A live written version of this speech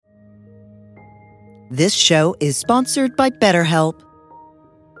This show is sponsored by BetterHelp.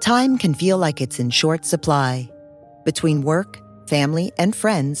 Time can feel like it's in short supply. Between work, family, and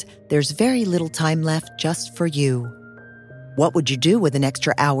friends, there's very little time left just for you. What would you do with an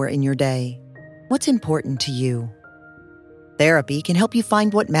extra hour in your day? What's important to you? Therapy can help you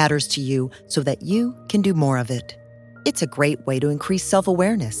find what matters to you so that you can do more of it. It's a great way to increase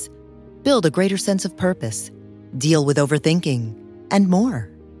self-awareness, build a greater sense of purpose, deal with overthinking, and more.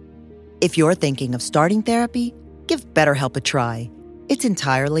 If you're thinking of starting therapy, give BetterHelp a try. It's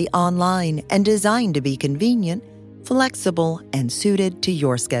entirely online and designed to be convenient, flexible, and suited to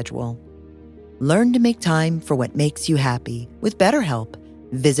your schedule. Learn to make time for what makes you happy with BetterHelp.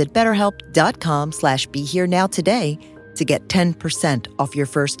 Visit BetterHelp.com/BeHereNow today to get 10% off your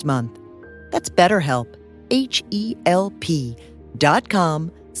first month. That's BetterHelp,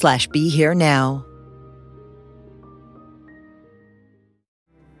 HELP.com/BeHereNow.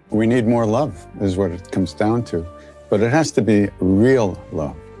 We need more love, is what it comes down to. But it has to be real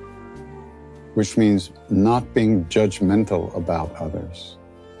love, which means not being judgmental about others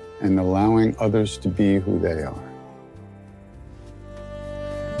and allowing others to be who they are.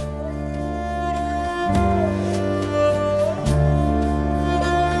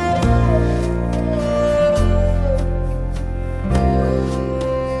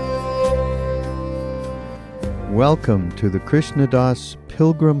 Welcome to the Krishna Das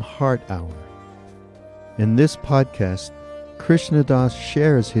Pilgrim Heart Hour. In this podcast, Krishna Das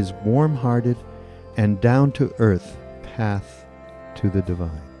shares his warm-hearted and down-to-earth path to the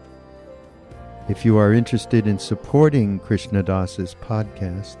divine. If you are interested in supporting Krishna Das's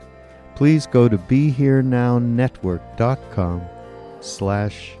podcast, please go to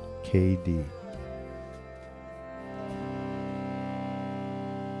BeHereNowNetwork.com/KD.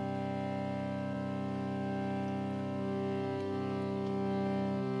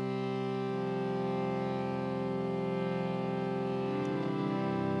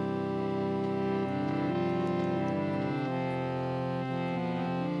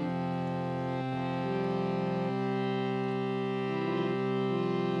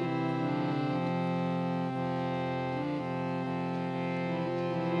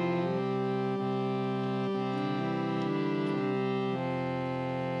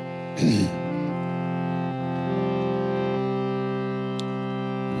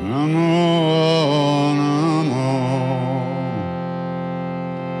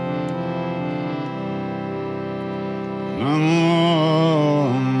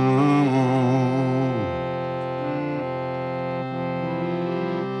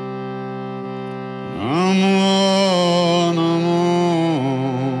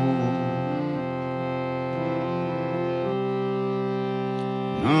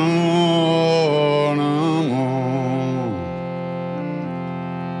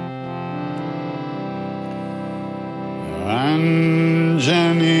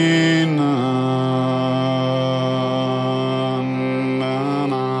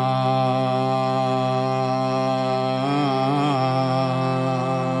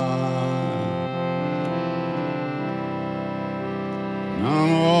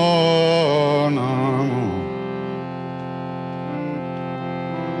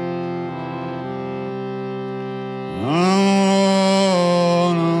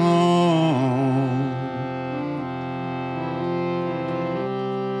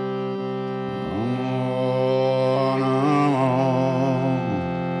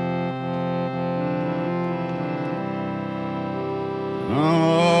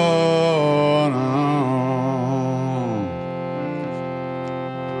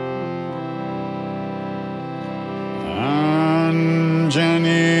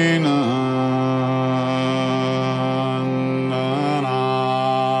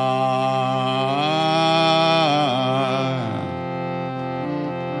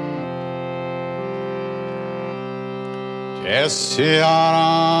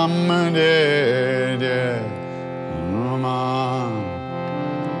 Siaram de Hanuman,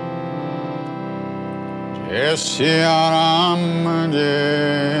 Siaram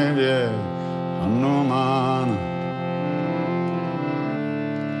de Hanuman,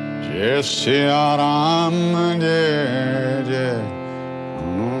 Siaram de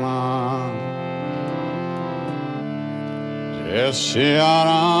Hanuman,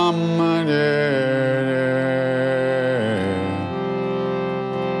 Siaram de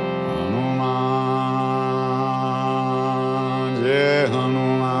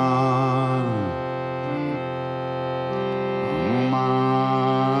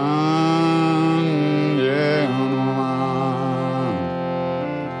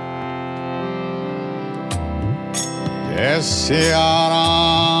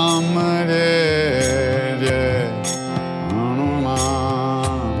Siaram de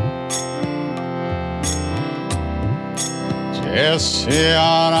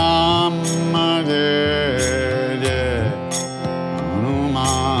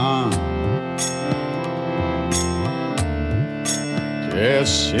Jai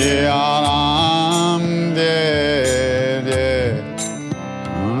Siya Ram, Jai Jai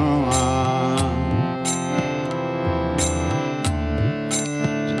Hanuman.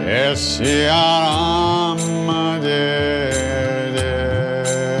 Jai Siya Ram, Jai Jai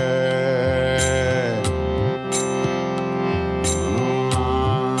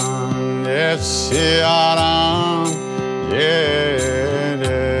Hanuman. Jai Siya Ram, Jai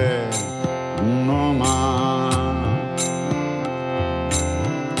Jai Hanuman.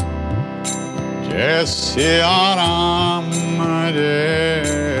 Jai Siya Ram, Jai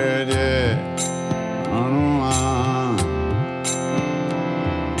Jai Hanuman.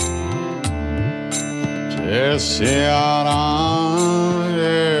 Jai Siya Ram,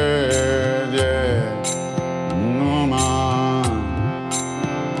 Jai Jai Hanuman.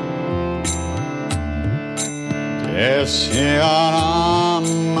 Jai Siya Ram, Jai Jai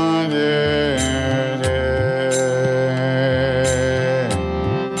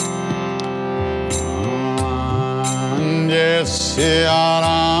Hanuman. Jai Siya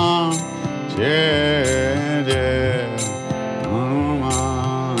Ram, Jai Jai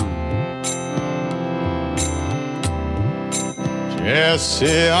Hanuman. Jai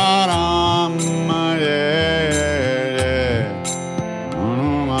Siya Ram, Jai Jai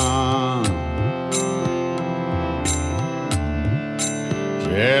Hanuman.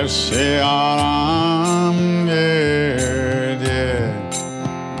 Jai Siya Ram, Jai Jai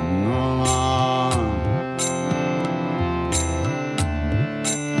Hanuman.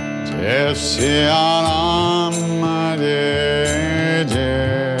 Jai Siya Ram, Jai Jai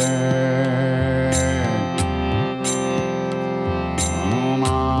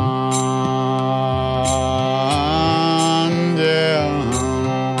Hanuman. Jai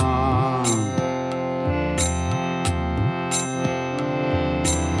Hanuman.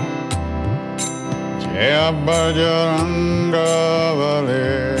 Jai Bajranga Bali,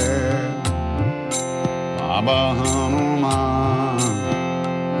 Baba Hanuman.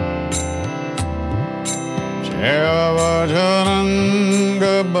 Jai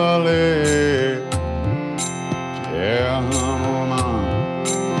Bajranga Bali, Jai Hanuman.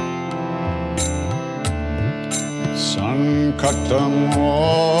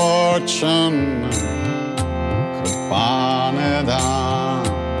 Sankatamochan Kripanidhan.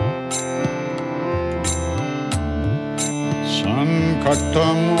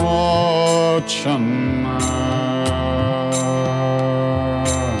 Sankatamochan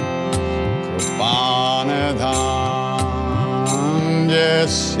Kripanidhan. Jai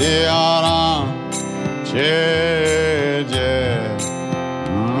Siya Ram, Jai Jai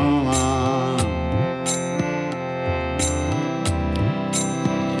Hanuman.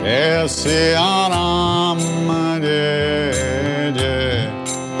 Jai Siya Ram, Jai Jai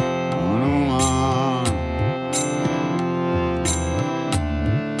Hanuman.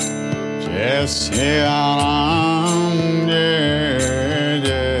 Jai Siya Ram, Jai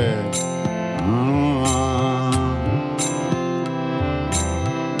Jai Hanuman.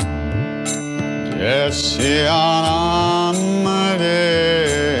 Jai Siya Ram,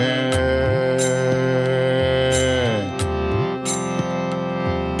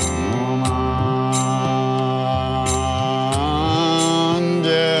 Hanuman.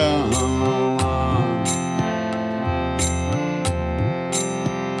 Jai Hanuman.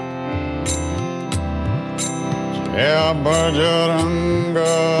 Jai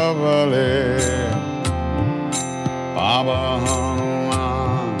Bajranga Bali, Baba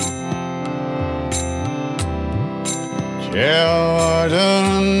Hanuman. Jai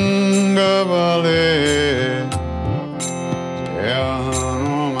Bajranga Bali, Jai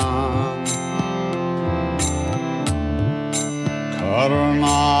Hanuman.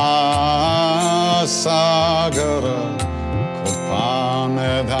 Karuna Sagara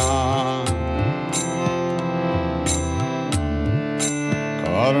Kripanidhan.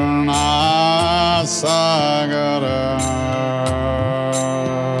 Karuna Sagara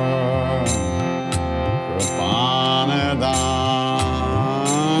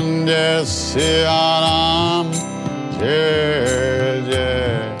Kripanidhan. Jai Siya Ram, Jai Jai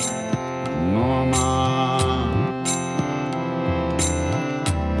Hanuman.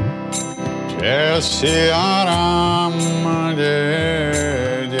 Jai Siya Ram,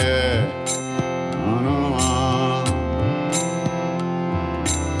 Jai Jai Hanuman.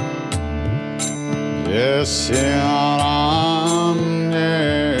 Jai Siya Ram,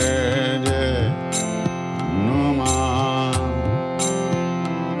 Jai Jai Hanuman.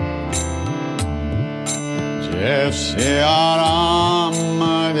 Jai Siya Ram,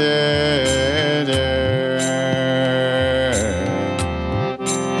 Jai Jai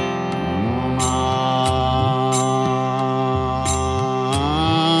Hanuman.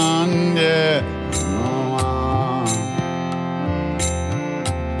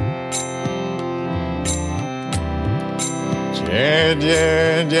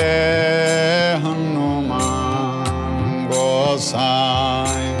 Jai Hanuman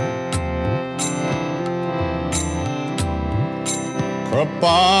Gosai.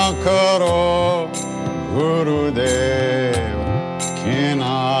 Kripa karo Gurudev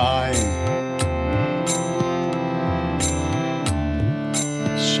Kinai.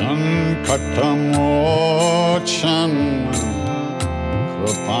 Sankatamochan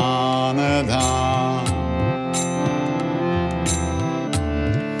Kripanadhan.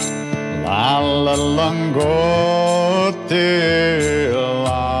 Lala Langote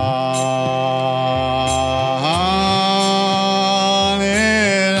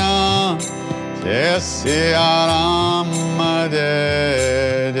Lalina Jesiya Rama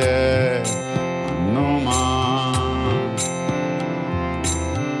Jai Jai Hanuman.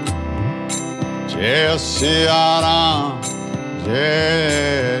 Jesiya Rama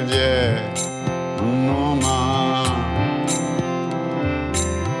Jai Jai Hanuman.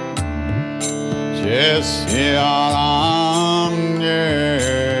 Jai Siya Ram,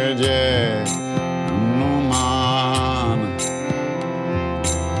 Jai Jai Hanuman.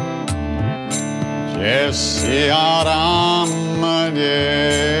 Jai Siya Ram,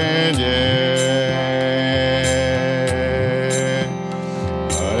 Jai Jai.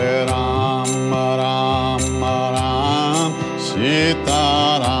 Hare Ram, Ram Ram, Sita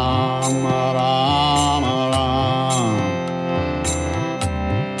Ram, Ram Ram.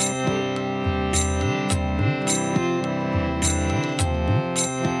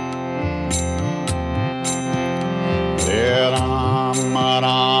 Ram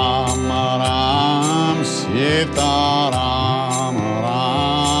Ram Ram Sita Ram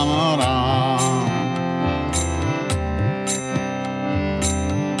Ram Ram.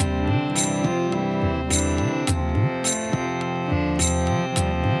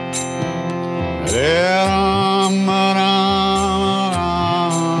 Ram Ram Ram Sita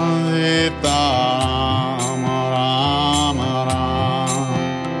Ram Ram Ram.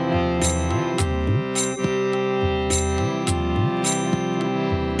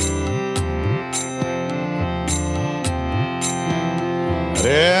 Ram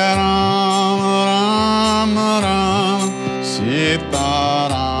Ram Ram Sita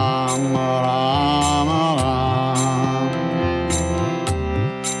Ram Ram Ram.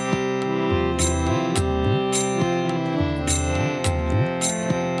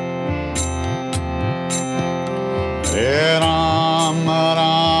 Ram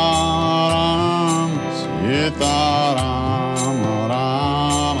Ram Sita Ram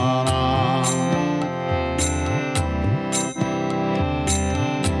Ram Ram.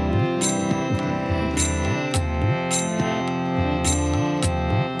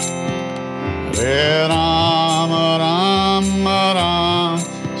 Ram Ram Ram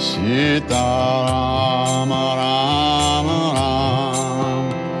Sita Ram Ram Ram.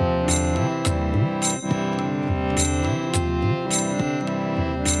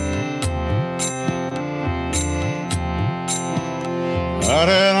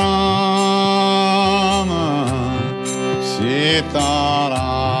 Hare Rama Sita Rama.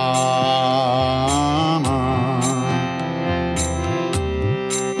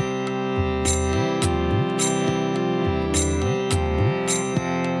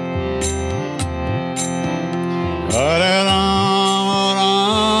 Hare Rama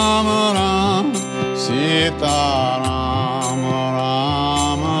Rama Rama Sita Rama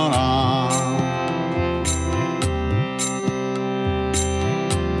Rama Rama.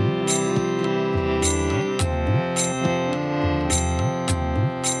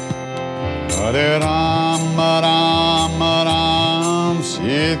 Hare Rama Rama Rama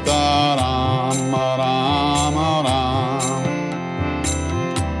Sita Rama Rama Rama.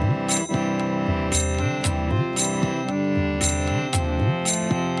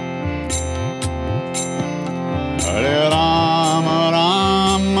 Hare Rama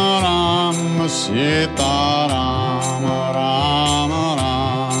Rama Rama Sita Rama Rama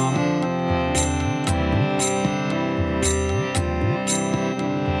Rama.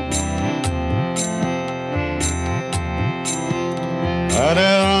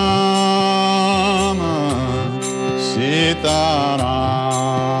 Hare Rama Sita Rama.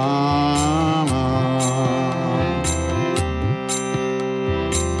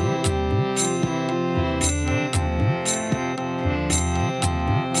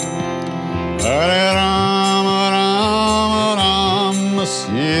 Hare Rama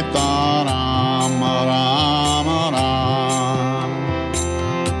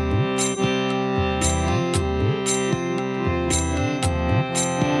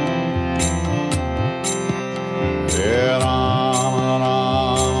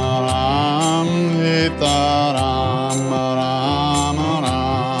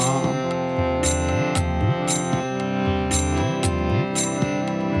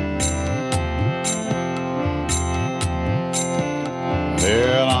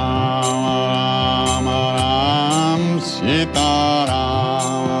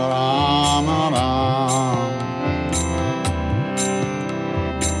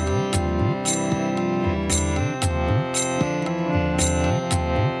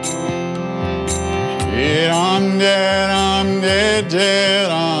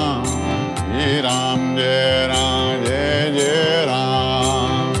Ram, Jai Ram, Jai Jai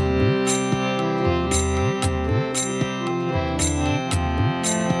Ram.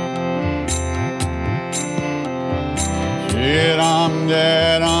 Shri Ram,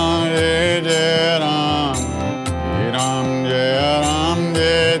 Jai Ram, Jai Jai Ram. Shri Ram, Jai Ram,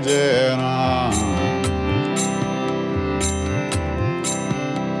 Jai Jai Ram.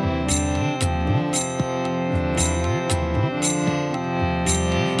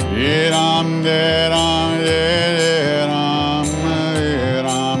 Shri Ram, Jai Ram, Jai Jai Ram. Shri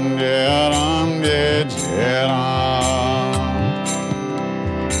Ram, Jai Ram, Jai Jai Ram.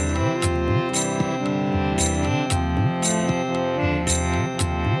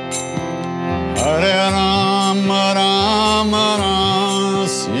 Hare Ram, Ram Ram,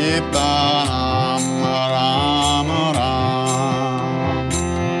 Sita Ram, Ram Ram.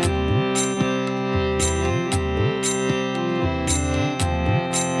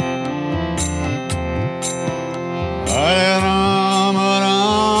 Hare Ram,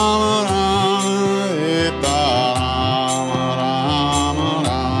 Ram Ram, Sita Ram, Ram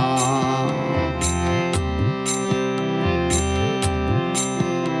Ram.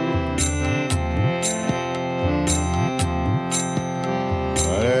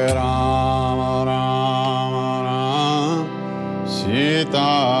 Hare Ram, Ram Ram, Sita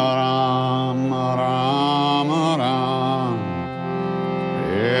Ram, Ram Ram.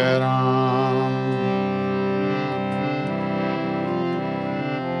 Hare Ram.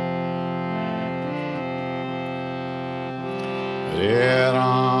 Hare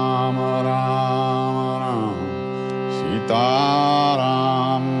Ram, Ram Ram, Sita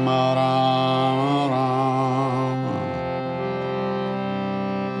Ram, Ram Ram.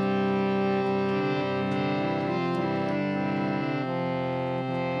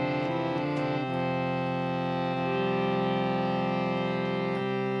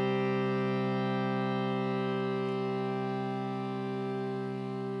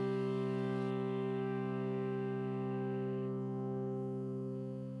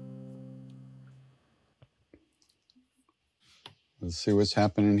 Let's see what's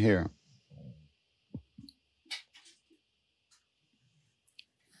happening here.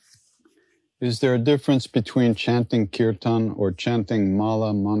 Is there a difference between chanting kirtan or chanting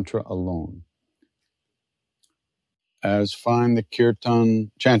mala mantra alone? As find the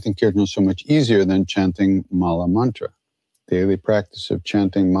chanting kirtan is so much easier than chanting mala mantra. Daily practice of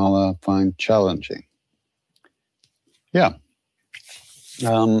chanting mala find challenging. Yeah.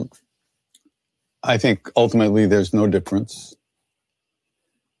 I think ultimately there's no difference.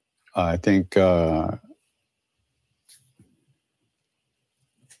 I think well,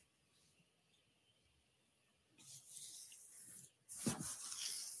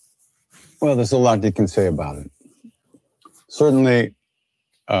 there's a lot you can say about it. Certainly,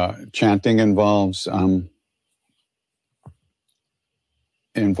 chanting involves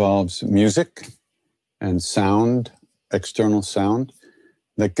music and sound, external sound,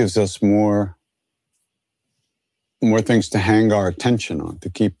 that gives us more things to hang our attention on, to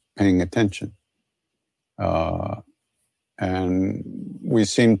keep paying attention. And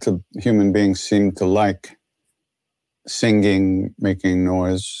human beings seem to like singing, making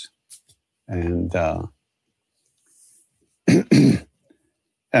noise, and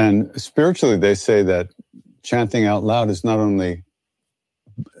and spiritually they say that chanting out loud is not only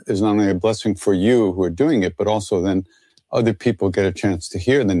a blessing for you who are doing it, but also then other people get a chance to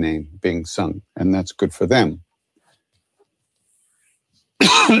hear the name being sung, and that's good for them.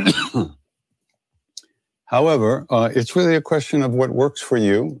 However, it's really a question of what works for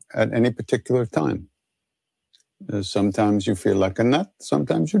you at any particular time. Sometimes you feel like a nut,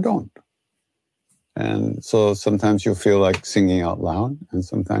 sometimes you don't. And so sometimes you'll feel like singing out loud, and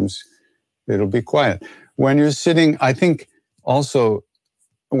sometimes it'll be quiet. When you're sitting, I think also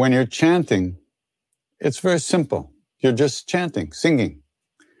when you're chanting, it's very simple. You're just chanting, singing.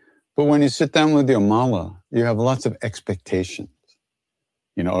 But when you sit down with your mala, you have lots of expectations.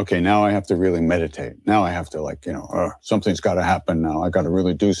 Okay, now I have to really meditate. Now I have to something's got to happen now. I got to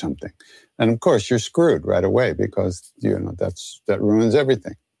really do something. And of course, you're screwed right away because, that ruins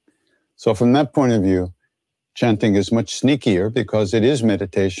everything. So from that point of view, chanting is much sneakier because it is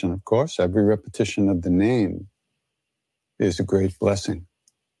meditation, of course. Every repetition of the name is a great blessing.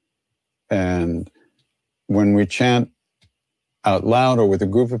 And when we chant out loud or with a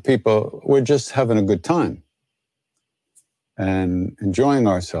group of people, we're just having a good time and enjoying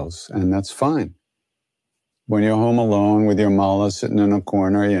ourselves, and that's fine. When you're home alone with your mala sitting in a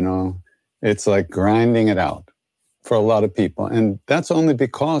corner, it's like grinding it out for a lot of people. And that's only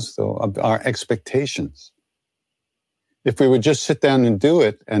because, though, of our expectations. If we would just sit down and do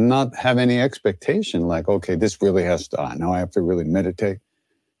it and not have any expectation, like, okay, this really has to, now I have to really meditate.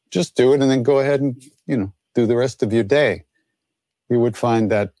 Just do it and then go ahead and, do the rest of your day. You would find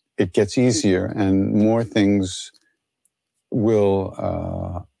that it gets easier and more things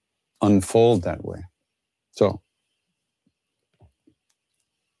will unfold that way. So,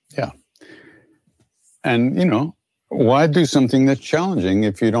 yeah. And, why do something that's challenging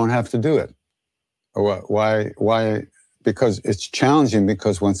if you don't have to do it? Or why? Because it's challenging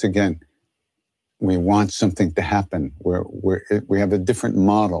because, once again, we want something to happen. We have a different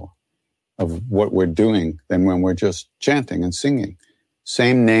model of what we're doing than when we're just chanting and singing.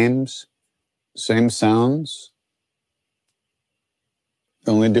 Same names, same sounds.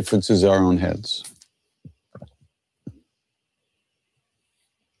 The only difference is our own heads.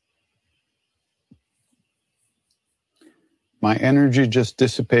 My energy just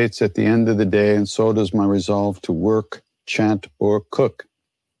dissipates at the end of the day, and so does my resolve to work, chant, or cook.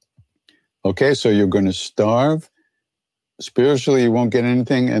 Okay, so you're going to starve. Spiritually, you won't get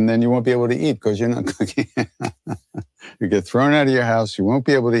anything, and then you won't be able to eat because you're not cooking. You get thrown out of your house, you won't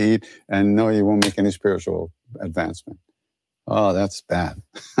be able to eat, and no, you won't make any spiritual advancement. Oh, that's bad.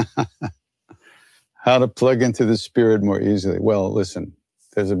 How to plug into the spirit more easily? Well, listen,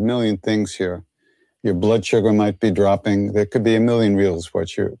 there's a million things here. Your blood sugar might be dropping. There could be a million reasons while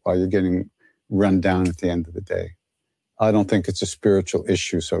you're getting run down at the end of the day. I don't think it's a spiritual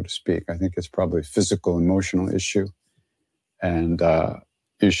issue, so to speak. I think it's probably a physical, emotional issue. And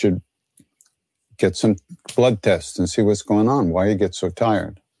you should get some blood tests and see what's going on, why you get so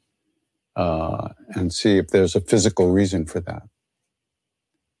tired, and see if there's a physical reason for that.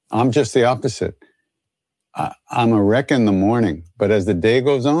 I'm just the opposite. I'm a wreck in the morning, but as the day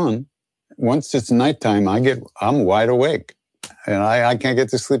goes on, once it's nighttime, I'm wide awake, and I can't get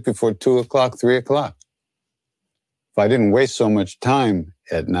to sleep before 2 o'clock, 3 o'clock. If I didn't waste so much time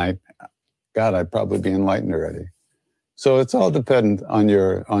at night, God, I'd probably be enlightened already. So it's all dependent on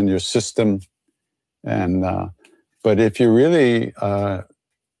your system, and but if you're really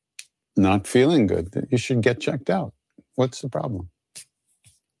not feeling good, you should get checked out. What's the problem?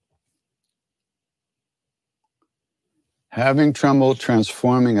 Having trouble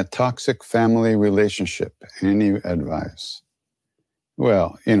transforming a toxic family relationship. Any advice?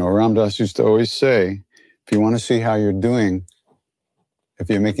 Well, Ram Dass used to always say, if you want to see how you're doing, if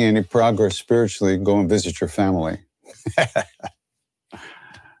you're making any progress spiritually, go and visit your family.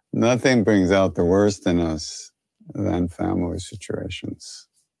 Nothing brings out the worst in us than family situations.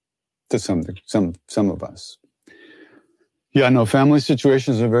 To some of us. Yeah, no, family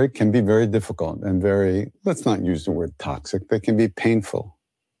situations can be very difficult and let's not use the word toxic, they can be painful.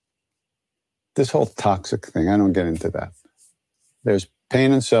 This whole toxic thing, I don't get into that. There's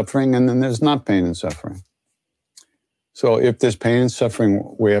pain and suffering, and then there's not pain and suffering. So if there's pain and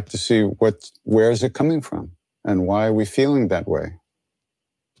suffering, we have to see where is it coming from and why are we feeling that way?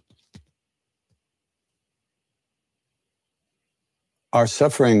 Our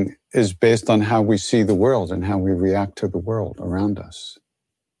suffering is based on how we see the world and how we react to the world around us.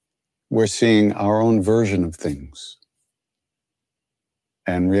 We're seeing our own version of things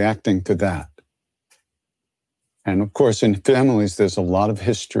and reacting to that. And of course, in families, there's a lot of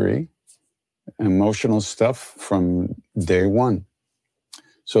history, emotional stuff from day one.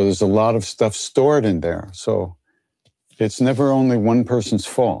 So there's a lot of stuff stored in there. So it's never only one person's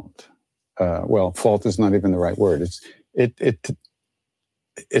fault. Fault is not even the right word.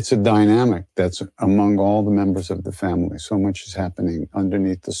 It's a dynamic that's among all the members of the family. So much is happening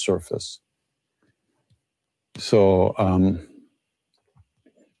underneath the surface. So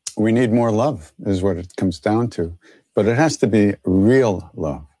we need more love is what it comes down to. But it has to be real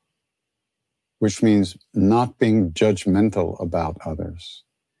love, which means not being judgmental about others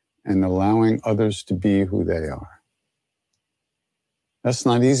and allowing others to be who they are. That's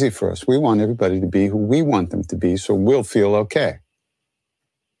not easy for us. We want everybody to be who we want them to be so we'll feel okay,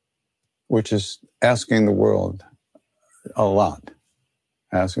 which is asking the world a lot,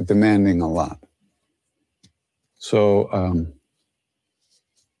 demanding a lot. So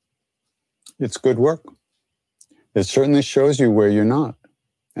it's good work. It certainly shows you where you're not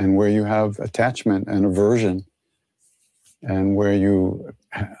and where you have attachment and aversion and where you're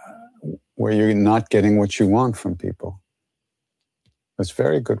not getting what you want from people. It's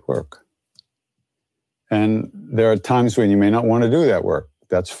very good work. And there are times when you may not want to do that work.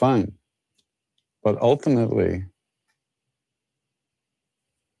 That's fine. But ultimately,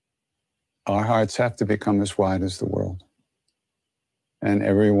 our hearts have to become as wide as the world. And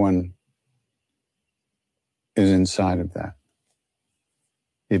everyone is inside of that.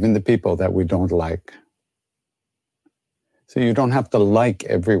 Even the people that we don't like. So you don't have to like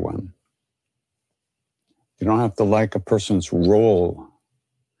everyone. You don't have to like a person's role,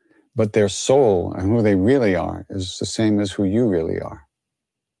 but their soul and who they really are is the same as who you really are.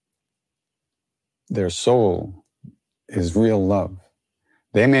 Their soul is real love.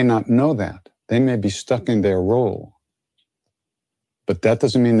 They may not know that. They may be stuck in their role. But that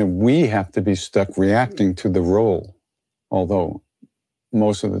doesn't mean that we have to be stuck reacting to the role, although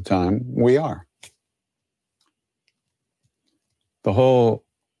most of the time we are. The whole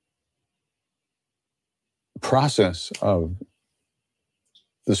process of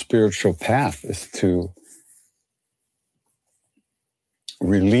the spiritual path is to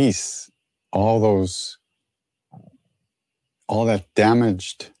release all that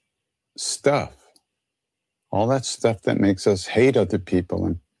damaged stuff, all that stuff that makes us hate other people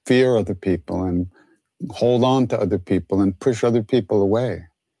and fear other people and hold on to other people and push other people away.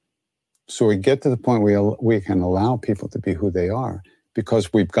 So we get to the point where we can allow people to be who they are,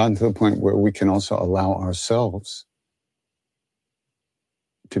 because we've gotten to the point where we can also allow ourselves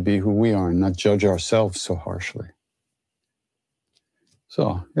to be who we are and not judge ourselves so harshly.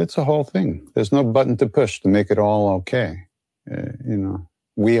 So it's a whole thing. There's no button to push to make it all okay.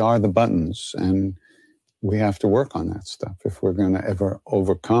 We are the buttons, and we have to work on that stuff if we're going to ever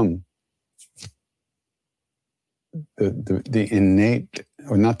overcome the innate,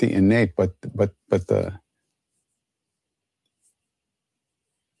 or not the innate, but the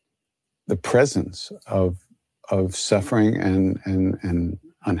presence of suffering and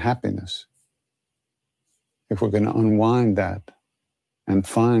unhappiness. If we're going to unwind that and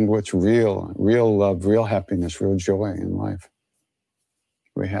find what's real love, real happiness, real joy in life,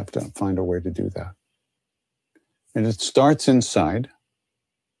 we have to find a way to do that. And it starts inside,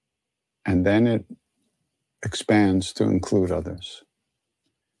 and then it expands to include others.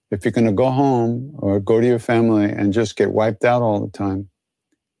 If you're going to go home or go to your family and just get wiped out all the time,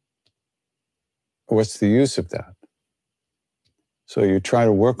 what's the use of that? So you try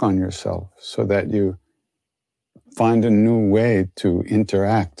to work on yourself so that you find a new way to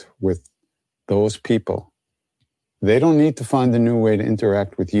interact with those people. They don't need to find a new way to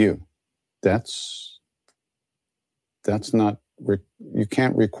interact with you. That's not, you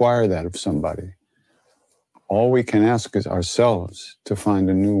can't require that of somebody. All we can ask is ourselves to find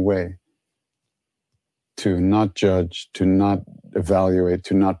a new way to not judge, to not evaluate,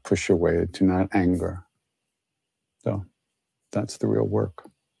 to not push away, to not anger. So that's the real work.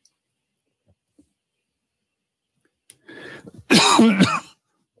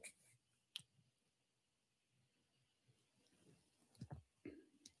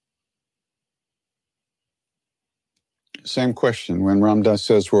 Same question. When Ram Dass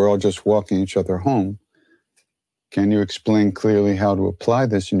says we're all just walking each other home, can you explain clearly how to apply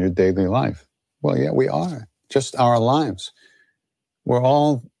this in your daily life? Well, yeah, we are. Just our lives. We're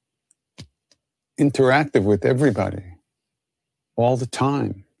all interactive with everybody all the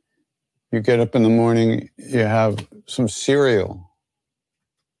time. You get up in the morning, you have some cereal.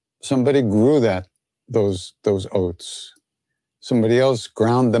 Somebody grew those oats. Somebody else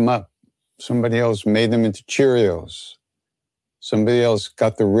ground them up. Somebody else made them into Cheerios. Somebody else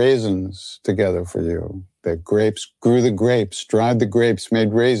got the raisins together for you. The grapes, grew the grapes, dried the grapes,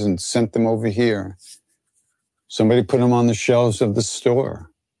 made raisins, sent them over here. Somebody put them on the shelves of the store.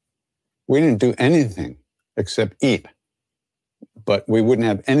 We didn't do anything except eat. But we wouldn't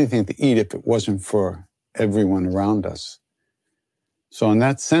have anything to eat if it wasn't for everyone around us. So in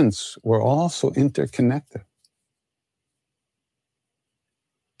that sense, we're all so interconnected.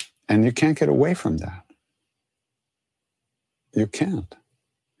 And you can't get away from that. You can't.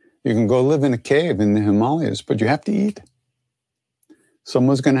 You can go live in a cave in the Himalayas, but you have to eat.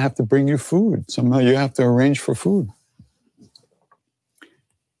 Someone's going to have to bring you food. Somehow you have to arrange for food.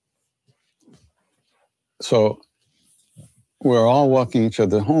 So we're all walking each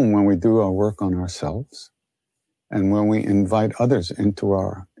other home when we do our work on ourselves and when we invite others into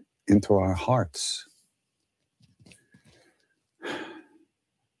our hearts.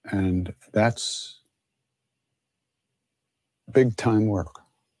 And that's big time work.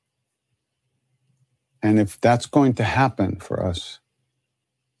 And if that's going to happen for us,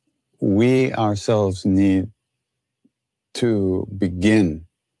 we ourselves need to begin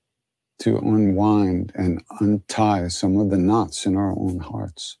to unwind and untie some of the knots in our own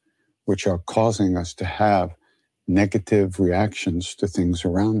hearts, which are causing us to have negative reactions to things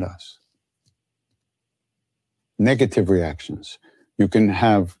around us. Negative reactions. You can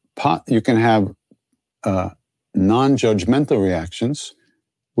have non-judgmental reactions,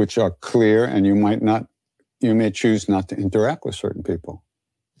 which are clear, and you may choose not to interact with certain people.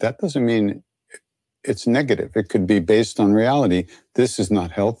 That doesn't mean it's negative. It could be based on reality. This is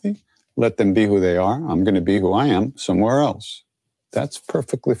not healthy. Let them be who they are. I'm going to be who I am somewhere else. That's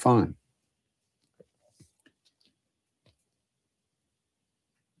perfectly fine.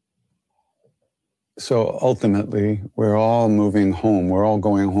 So ultimately, we're all moving home. We're all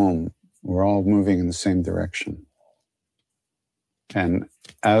going home. We're all moving in the same direction. And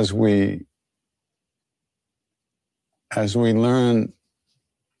as we learn,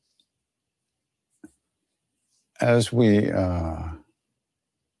 as we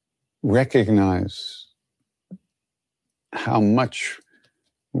recognize how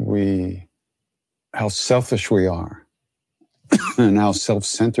selfish we are and how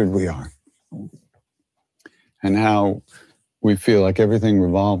self-centered we are, and how we feel like everything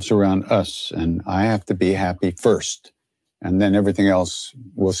revolves around us and I have to be happy first, and then everything else,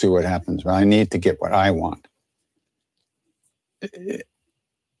 we'll see what happens. But I need to get what I want.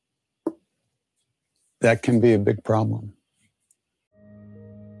 That can be a big problem.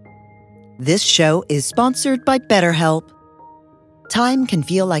 This show is sponsored by BetterHelp. Time can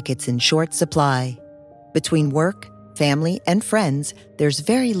feel like it's in short supply. Between work, family, and friends, there's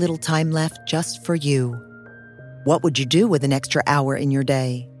very little time left just for you. What would you do with an extra hour in your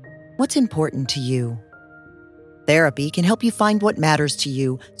day? What's important to you? Therapy can help you find what matters to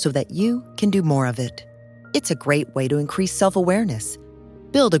you so that you can do more of it. It's a great way to increase self-awareness,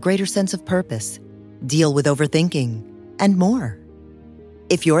 build a greater sense of purpose, deal with overthinking, and more.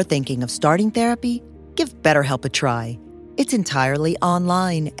 If you're thinking of starting therapy, give BetterHelp a try. It's entirely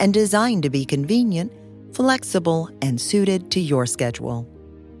online and designed to be convenient, flexible, and suited to your schedule.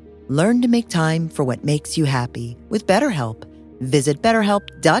 Learn to make time for what makes you happy with BetterHelp. Visit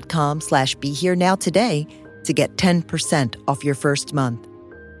BetterHelp.com/BeHereNow today to get 10% off your first month.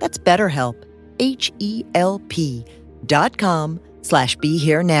 That's BetterHelp,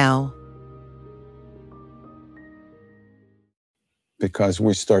 HELP.com/BeHereNow. Because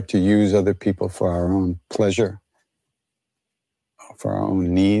we start to use other people for our own pleasure, for our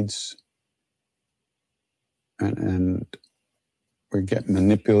own needs, and we get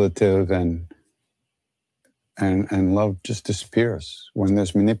manipulative, and love just disappears. When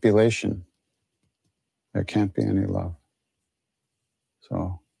there's manipulation, there can't be any love.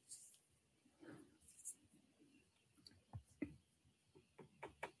 So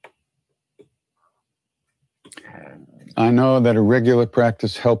I know that a regular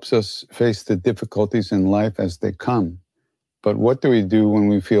practice helps us face the difficulties in life as they come. But what do we do when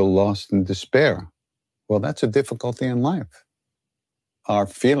we feel lost in despair? Well, that's a difficulty in life. Our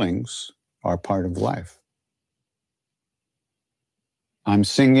feelings are part of life. I'm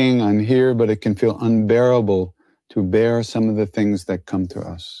singing, I'm here, but it can feel unbearable to bear some of the things that come to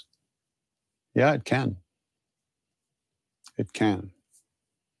us. Yeah, it can. It can.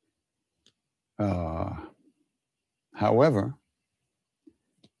 However,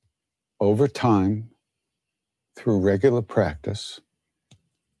 over time, through regular practice,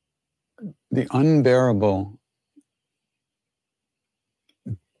 the unbearable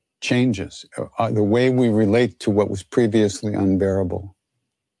changes. The way we relate to what was previously unbearable,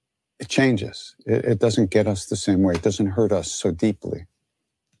 it changes. It doesn't get us the same way. It doesn't hurt us so deeply.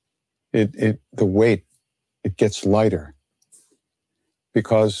 The weight, it gets lighter.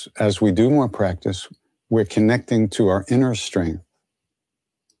 Because as we do more practice, we're connecting to our inner strength,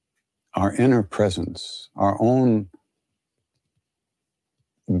 our inner presence, our own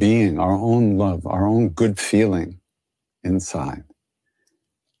being, our own love, our own good feeling inside,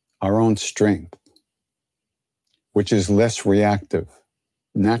 our own strength, which is less reactive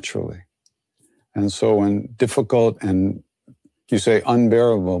naturally. And so when difficult, and you say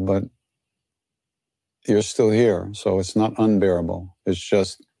unbearable, but you're still here, so it's not unbearable. It's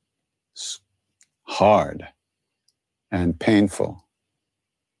just hard and painful.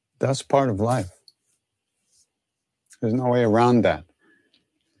 That's part of life. There's no way around that.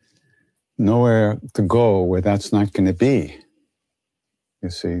 Nowhere to go where that's not going to be. You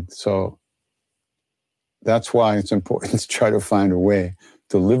see, so that's why it's important to try to find a way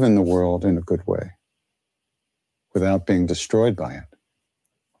to live in the world in a good way without being destroyed by it.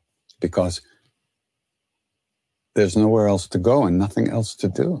 Because there's nowhere else to go and nothing else to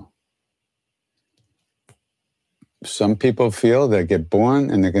do. Some people feel they get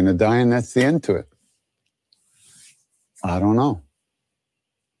born and they're going to die and that's the end to it. I don't know.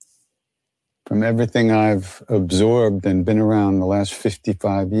 From everything I've absorbed and been around the last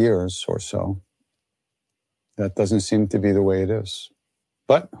 55 years or so, that doesn't seem to be the way it is.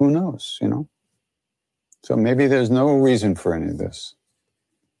 But who knows, you know? So maybe there's no reason for any of this.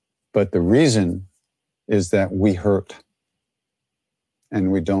 But the reason is that we hurt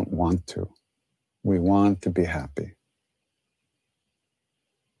and we don't want to. We want to be happy.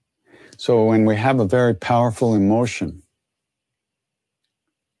 So when we have a very powerful emotion,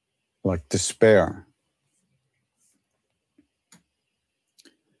 like despair,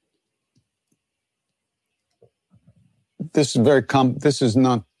 this is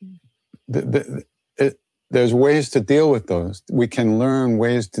not, there's ways to deal with those. We can learn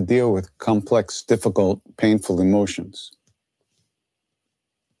ways to deal with complex, difficult, painful emotions.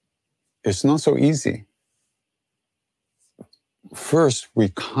 It's not so easy. First, we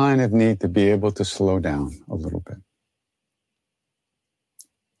kind of need to be able to slow down a little bit.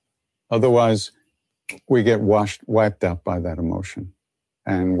 Otherwise, we get wiped out by that emotion.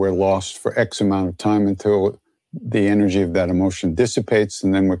 And we're lost for X amount of time until the energy of that emotion dissipates,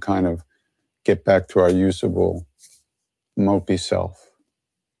 and then we kind of get back to our usable, mopey self.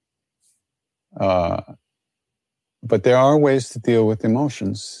 But there are ways to deal with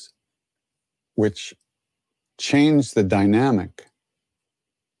emotions which change the dynamic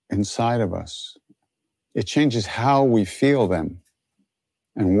inside of us. It changes how we feel them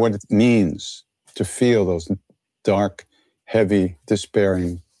and what it means to feel those dark, heavy,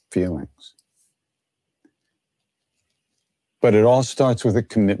 despairing feelings. But it all starts with a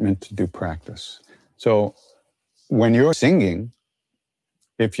commitment to do practice. So when you're singing,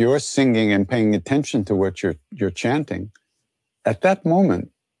 if you're singing and paying attention to what you're chanting, at that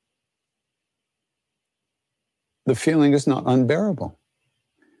moment, the feeling is not unbearable.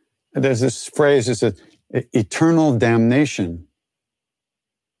 There's this phrase, it's that eternal damnation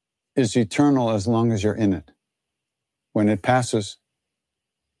is eternal as long as you're in it. When it passes,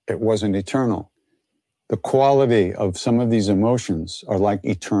 it wasn't eternal. The quality of some of these emotions are like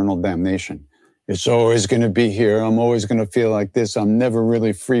eternal damnation. It's always going to be here. I'm always going to feel like this. I'm never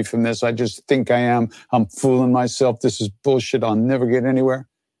really free from this. I just think I am. I'm fooling myself. This is bullshit. I'll never get anywhere.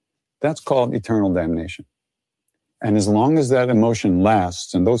 That's called eternal damnation. And as long as that emotion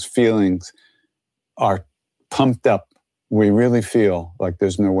lasts and those feelings are pumped up, we really feel like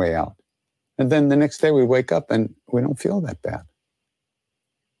there's no way out. And then the next day we wake up and we don't feel that bad.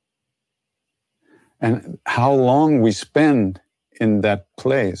 And how long we spend in that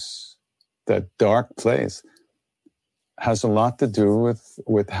place, that dark place, has a lot to do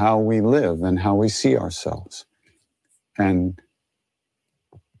with how we live and how we see ourselves and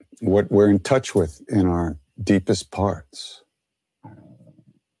what we're in touch with in our deepest parts.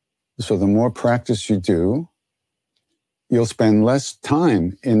 So the more practice you do, you'll spend less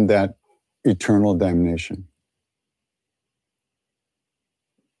time in that eternal damnation.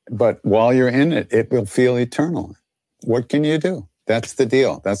 But while you're in it, it will feel eternal. What can you do? That's the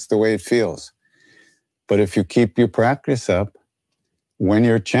deal. That's the way it feels. But if you keep your practice up, when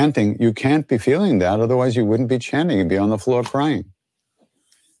you're chanting, you can't be feeling that. Otherwise, you wouldn't be chanting. You'd be on the floor crying.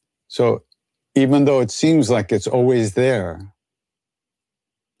 So even though it seems like it's always there,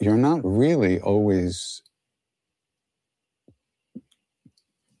 you're not really always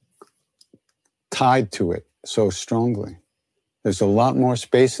tied to it so strongly. There's a lot more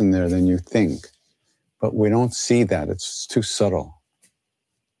space in there than you think, but we don't see that. It's too subtle.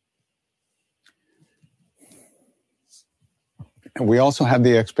 And we also have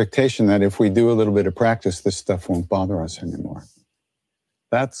the expectation that if we do a little bit of practice, this stuff won't bother us anymore.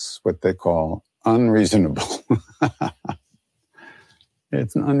 That's what they call unreasonable.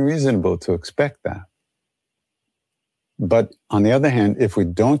 It's unreasonable to expect that. But on the other hand, if we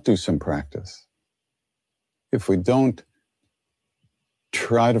don't do some practice, if we don't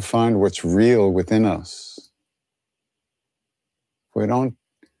try to find what's real within us, if we don't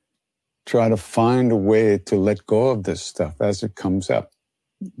try to find a way to let go of this stuff as it comes up,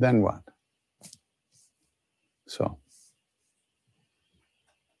 then what? So.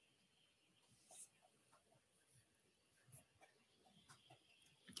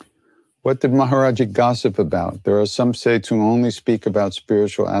 What did Maharaji gossip about? There are some say to only speak about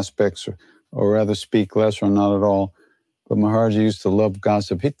spiritual aspects or rather speak less or not at all. But Maharaji used to love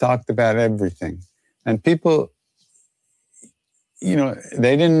gossip. He talked about everything. And people, you know,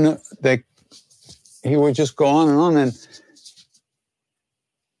 they didn't know, he would just go on. And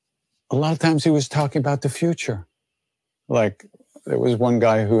a lot of times he was talking about the future. Like there was one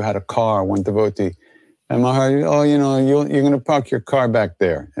guy who had a car, one devotee, and Maharaji, oh, you know, you're going to park your car back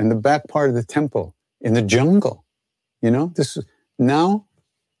there in the back part of the temple, in the jungle. You know, now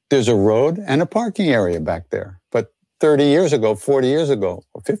there's a road and a parking area back there. But 30 years ago, 40 years ago,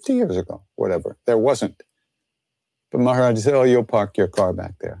 or 50 years ago, whatever, there wasn't. But Maharaji said, oh, you'll park your car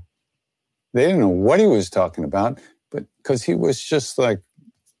back there. They didn't know what he was talking about, but because he was just like,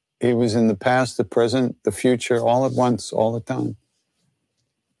 he was in the past, the present, the future, all at once, all the time.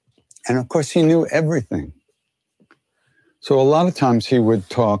 And of course, he knew everything. So a lot of times he would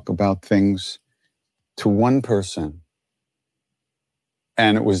talk about things to one person,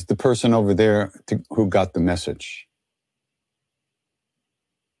 and it was the person over there who got the message.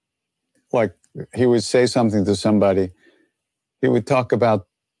 Like, he would say something to somebody, he would talk about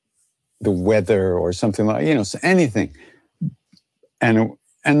the weather or something like, anything. And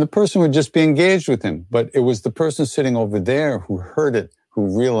the person would just be engaged with him. But it was the person sitting over there who heard it,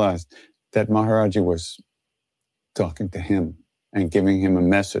 who realized that Maharaji was talking to him and giving him a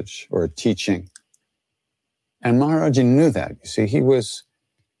message or a teaching. And Maharaji knew that. You see,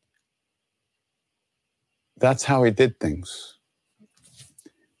 that's how he did things.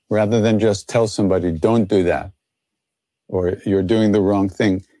 Rather than just tell somebody, don't do that, or you're doing the wrong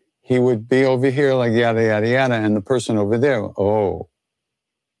thing, he would be over here like yada, yada, yada, and the person over there,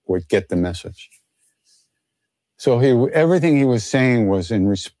 would get the message. So everything he was saying was in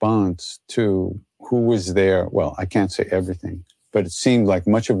response to who was there. Well, I can't say everything, but it seemed like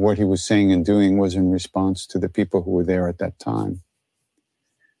much of what he was saying and doing was in response to the people who were there at that time.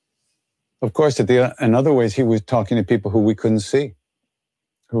 Of course, in other ways, he was talking to people who we couldn't see.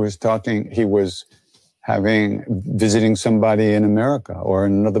 He was visiting somebody in America or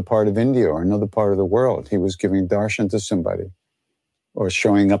in another part of India or another part of the world. He was giving darshan to somebody or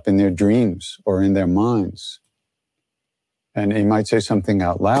showing up in their dreams or in their minds. And he might say something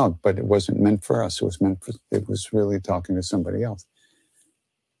out loud, but it wasn't meant for us. It was really talking to somebody else.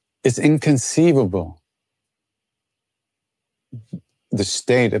 It's inconceivable, the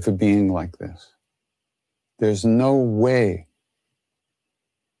state of a being like this. There's no way.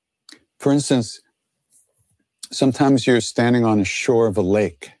 For instance, sometimes you're standing on a shore of a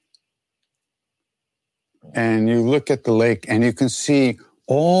lake and you look at the lake and you can see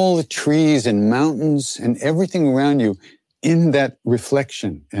all the trees and mountains and everything around you in that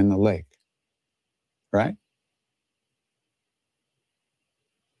reflection in the lake, right?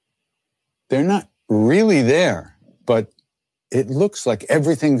 They're not really there, but it looks like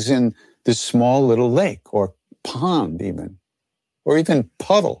everything's in this small little lake or pond even, or even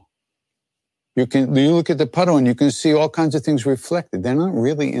puddle. You look at the puddle and you can see all kinds of things reflected. They're not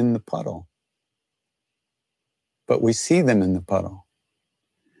really in the puddle, but we see them in the puddle.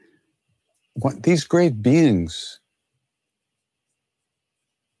 These great beings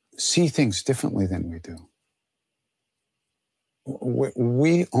see things differently than we do.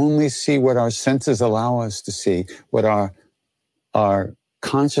 We only see what our senses allow us to see, what our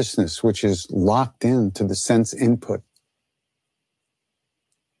consciousness, which is locked into the sense input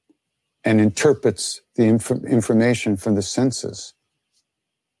and interprets the information from the senses.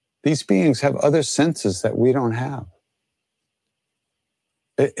 These beings have other senses that we don't have.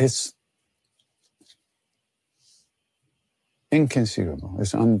 It's inconceivable.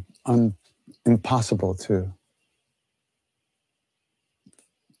 It's impossible to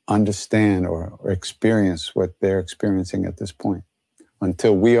understand or experience what they're experiencing at this point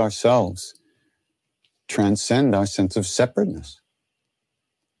until we ourselves transcend our sense of separateness.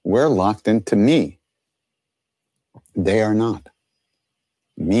 We're locked into me. They are not.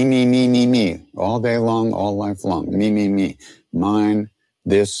 Me, me, me, me, me. All day long, all life long. Me, me, me. Mine,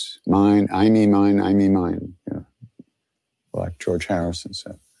 this, mine, I, me, mine, I, me, mine. Like George Harrison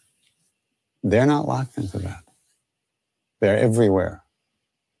said. They're not locked into that. They're everywhere.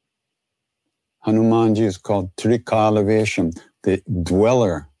 Hanumanji is called Trikalavesham, the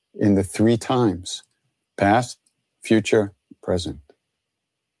dweller in the three times, past, future, present.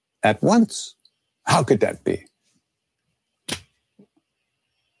 At once. How could that be?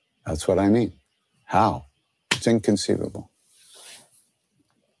 That's what I mean. How? It's inconceivable.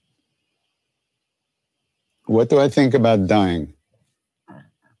 What do I think about dying?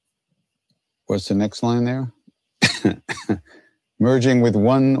 What's the next line there? Merging with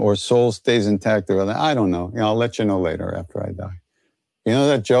one or soul stays intact or other. I don't know. I'll let you know later after I die. You know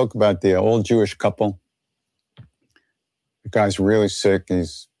that joke about the old Jewish couple? The guy's really sick.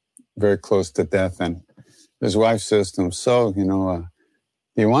 He's very close to death. And his wife says to him, so, do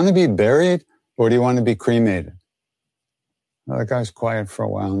you want to be buried or do you want to be cremated? Well, the guy's quiet for a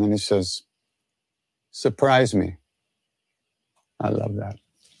while. And then he says, surprise me. I love that.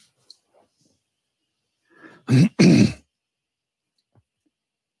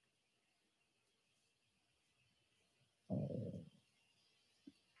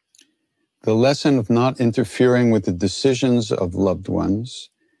 The lesson of not interfering with the decisions of loved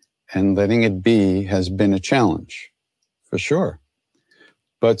ones and letting it be has been a challenge, for sure.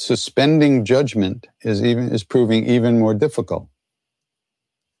 But suspending judgment is proving even more difficult.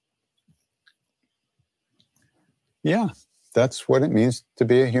 Yeah, That's what it means to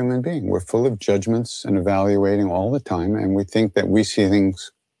be a human being. We're full of judgments and evaluating all the time, and we think that we see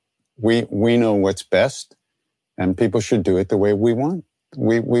things, we know what's best, and people should do it the way we want.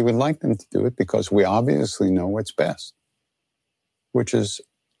 We would like them to do it because we obviously know what's best, which is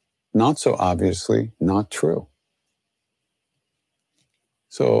not so obviously not true.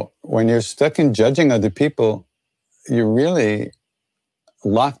 So when you're stuck in judging other people, you're really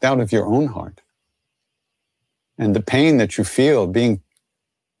locked out of your own heart. And the pain that you feel being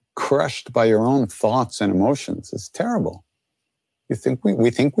crushed by your own thoughts and emotions is terrible. We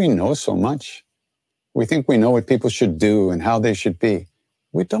think we know so much. We think we know what people should do and how they should be.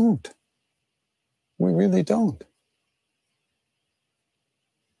 We don't. We really don't.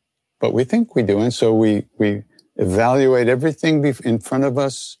 But we think we do, and so we evaluate everything in front of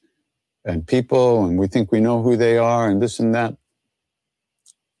us and people, and we think we know who they are and this and that.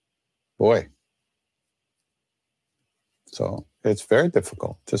 Boy. So it's very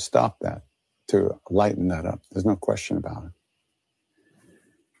difficult to stop that, to lighten that up. There's no question about it.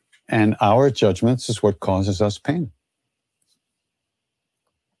 And our judgments is what causes us pain.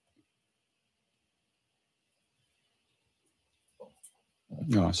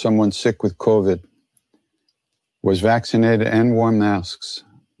 Someone sick with COVID was vaccinated and wore masks.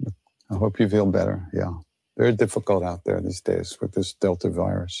 I hope you feel better. Yeah. Very difficult out there these days with this Delta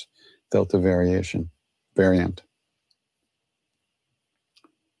variant.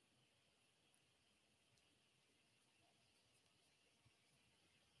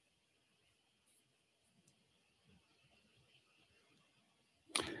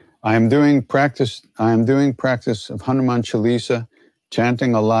 I am doing practice of Hanuman Chalisa,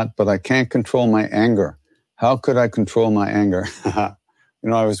 chanting a lot, but I can't control my anger. How could I control my anger? I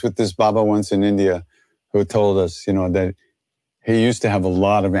was with this Baba once in India who told us, that he used to have a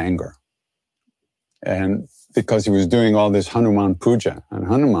lot of anger. And because he was doing all this Hanuman puja, and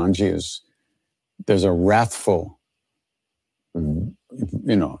Hanumanji there's a wrathful,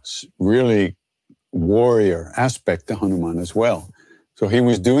 really warrior aspect to Hanuman as well. So he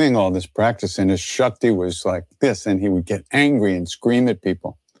was doing all this practice, and his Shakti was like this, and he would get angry and scream at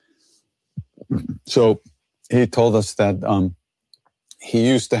people. So he told us that he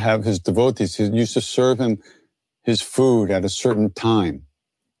used to have his devotees, he used to serve him his food at a certain time.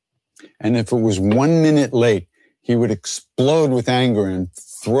 And if it was 1 minute late, he would explode with anger and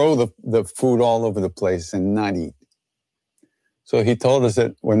throw the food all over the place and not eat. So he told us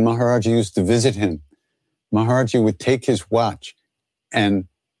that when Maharaji used to visit him, Maharaji would take his watch and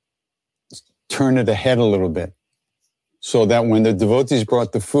turn it ahead a little bit, so that when the devotees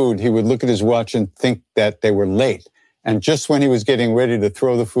brought the food, he would look at his watch and think that they were late. And just when he was getting ready to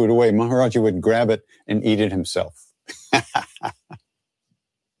throw the food away, Maharaji would grab it and eat it himself.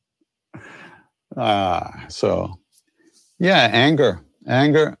 So, yeah, anger.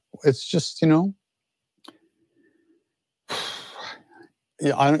 It's just, you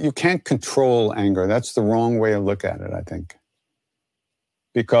can't control anger. That's the wrong way to look at it, I think.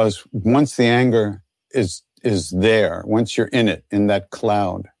 Because once the anger is there, once you're in it, in that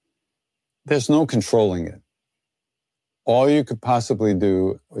cloud, there's no controlling it. All you could possibly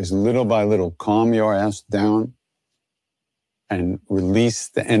do is little by little calm your ass down and release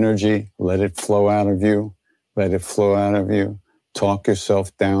the energy, let it flow out of you, talk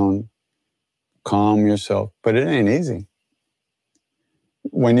yourself down, calm yourself, but it ain't easy.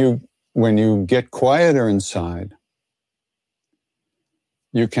 When you get quieter inside,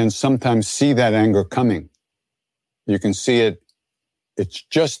 you can sometimes see that anger coming. You can see it's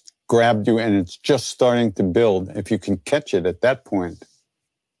just grabbed you and it's just starting to build. If you can catch it at that point,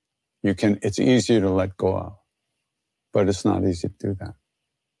 it's easier to let go of. But it's not easy to do that.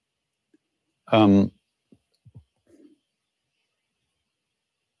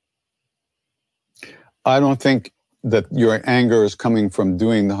 I don't think that your anger is coming from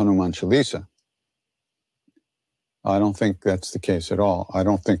doing the Hanuman Chalisa. I don't think that's the case at all.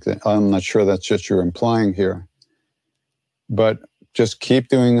 I'm not sure that's what you're implying here. But just keep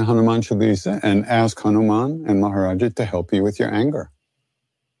doing the Hanuman Chalisa and ask Hanuman and Maharaji to help you with your anger.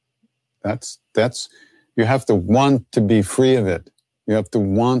 You have to want to be free of it. You have to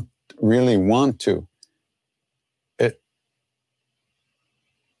really want to.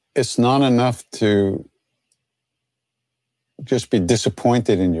 It's not enough to just be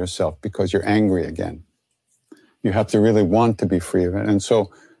disappointed in yourself because you're angry again. You have to really want to be free of it. And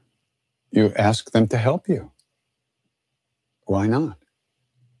so you ask them to help you. Why not?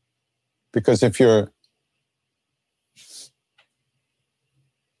 Because if you're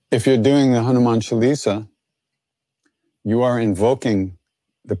doing the Hanuman Chalisa, you are invoking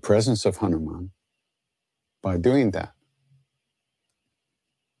the presence of Hanuman by doing that.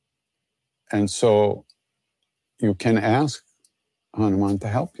 And so you can ask Hanuman to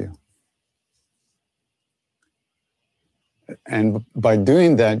help you. And by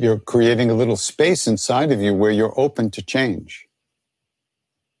doing that, you're creating a little space inside of you where you're open to change.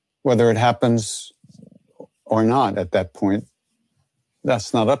 Whether it happens or not at that point,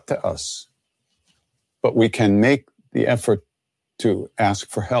 that's not up to us. But we can make the effort to ask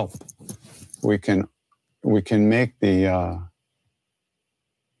for help. We can make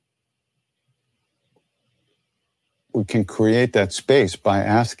we can create that space by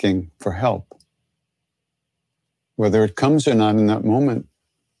asking for help. Whether it comes or not in that moment,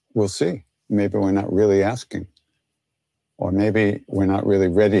 we'll see. Maybe we're not really asking. Or maybe we're not really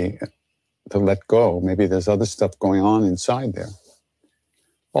ready to let go. Maybe there's other stuff going on inside there.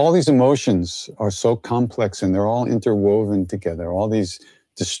 All these emotions are so complex and they're all interwoven together, all these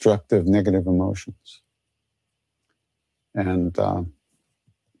destructive, negative emotions. And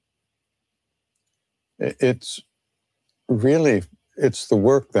it's the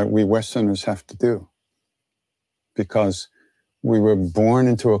work that we Westerners have to do, because we were born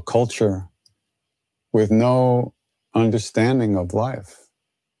into a culture with no understanding of life,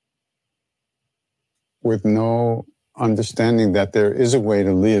 with no understanding that there is a way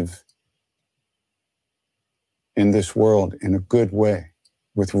to live in this world in a good way,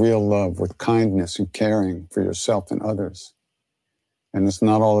 with real love, with kindness and caring for yourself and others. And it's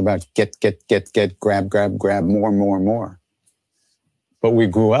not all about get, grab, more. But we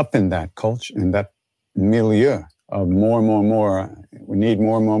grew up in that culture, in that milieu of more. We need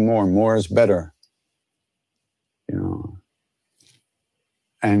more. More is better. You know.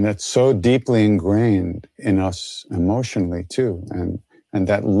 And that's so deeply ingrained in us emotionally too. And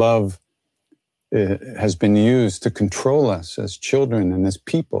that love has been used to control us as children and as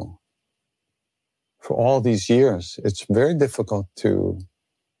people for all these years. It's very difficult to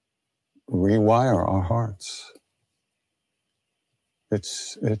rewire our hearts.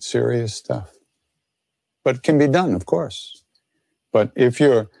 It's serious stuff. But it can be done, of course. But if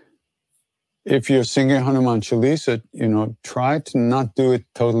you're singing Hanuman Chalisa, try to not do it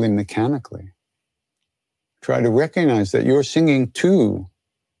totally mechanically. Try to recognize that you're singing to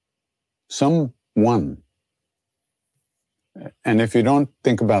someone. And if you don't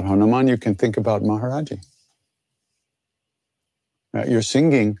think about Hanuman, you can think about Maharaji. You're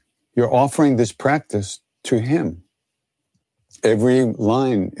singing, you're offering this practice to him. Every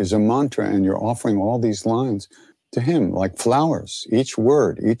line is a mantra, and you're offering all these lines to him, like flowers. Each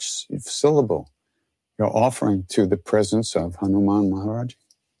word, each syllable, you're offering to the presence of Hanuman Maharaji.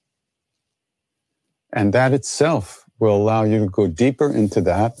 And that itself will allow you to go deeper into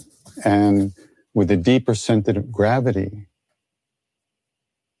that, and with a deeper center of gravity,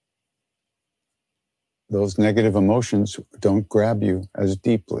 those negative emotions don't grab you as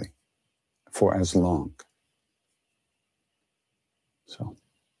deeply for as long. So.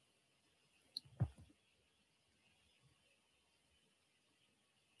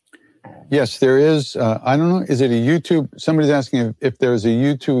 Yes, there is. I don't know. Is it a YouTube? Somebody's asking if there's a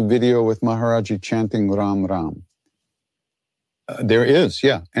YouTube video with Maharaji chanting Ram Ram. There is,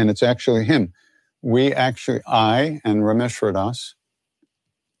 yeah. And it's actually him. I and Ramesh Radas,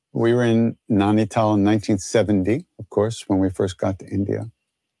 we were in Nainital in 1970, of course, when we first got to India.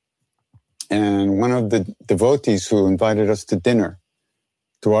 And one of the devotees who invited us to dinner,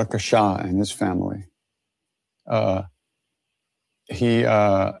 Dwarka Shah and his family, he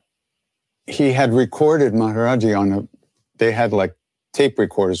had recorded Maharaji they had like tape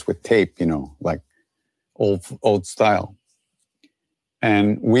recorders with tape, like old style.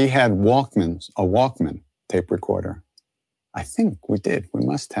 And we had a Walkman tape recorder. I think we did. We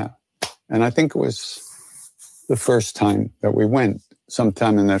must have. And I think it was the first time that we went,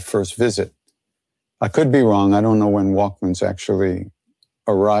 sometime in that first visit. I could be wrong. I don't know when Walkmans actually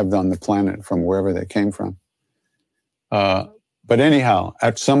arrived on the planet from wherever they came from. But anyhow,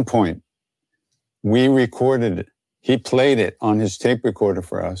 at some point, we recorded it. He played it on his tape recorder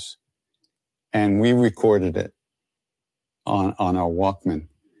for us, and we recorded it on our Walkman,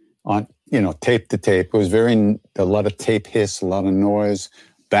 on tape to tape. It was a lot of tape hiss, a lot of noise,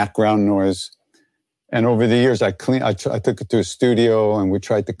 background noise. And over the years, I took it to a studio, and we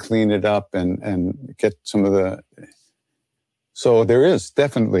tried to clean it up and get some of the. So there is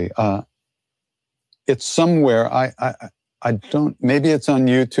definitely. It's somewhere. I don't. Maybe it's on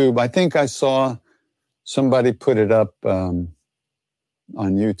YouTube. I think I saw somebody put it up on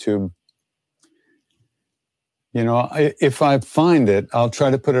YouTube. If I find it, I'll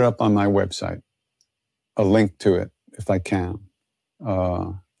try to put it up on my website, a link to it, if I can.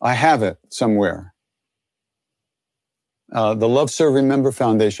 I have it somewhere. The Love Serve Remember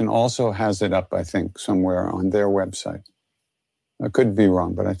Foundation also has it up, I think, somewhere on their website. I could be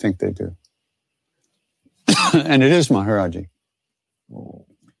wrong, but I think they do. And it is Maharaji.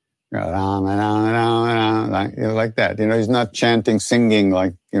 Like that. He's not chanting, singing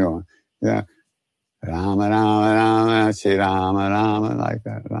like, Rama, Rama, Rama, Shri Rama, Rama, like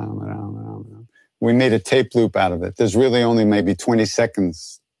that. Rama, Rama, Rama. We made a tape loop out of it. There's really only maybe 20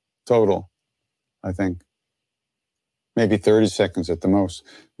 seconds total, I think. Maybe 30 seconds at the most.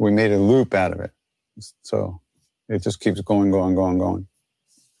 We made a loop out of it. So it just keeps going, going, going, going.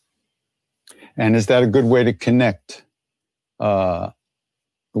 And is that a good way to connect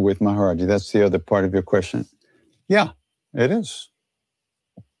with Maharaji? That's the other part of your question. Yeah, it is.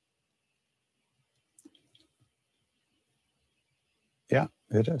 Yeah,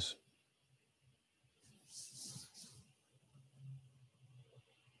 it is.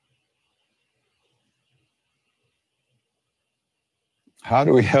 How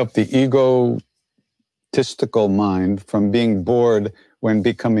do we help the egotistical mind from being bored when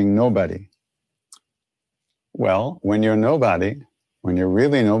becoming nobody? Well, when you're nobody, when you're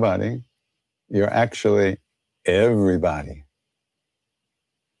really nobody, you're actually everybody.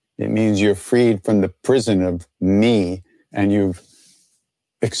 It means you're freed from the prison of me, and you've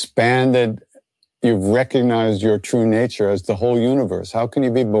expanded, you've recognized your true nature as the whole universe. How can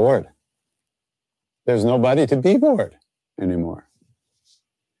you be bored? There's nobody to be bored anymore.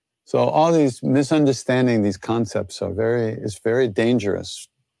 So all these misunderstanding, these concepts is very dangerous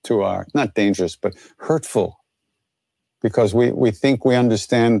to not dangerous, but hurtful, because we think we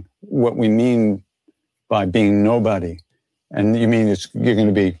understand what we mean by being nobody. And you mean you're going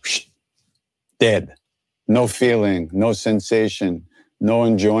to be dead, no feeling, no sensation, no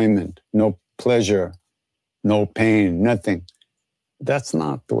enjoyment, no pleasure, no pain, nothing. That's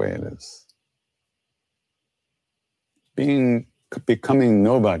not the way it is. Becoming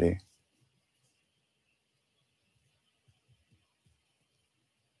nobody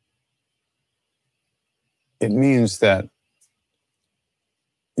it means that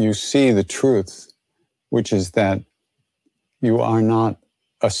you see the truth, which is that you are not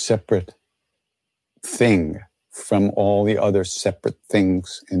a separate thing from all the other separate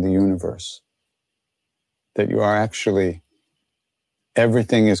things in the universe. That you are actually,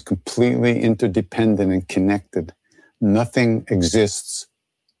 everything is completely interdependent and connected. Nothing exists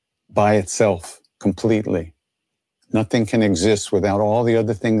by itself completely. Nothing can exist without all the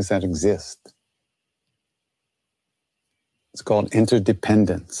other things that exist. It's called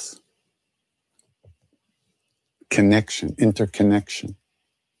interdependence, connection, interconnection.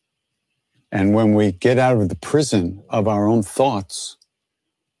 And when we get out of the prison of our own thoughts,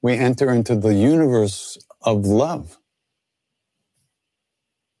 we enter into the universe of love.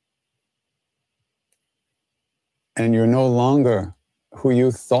 And you're no longer who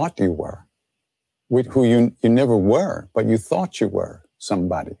you thought you were, who you never were, but you thought you were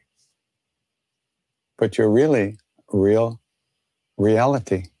somebody. But you're really real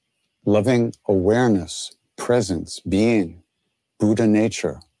reality, loving awareness, presence, being, Buddha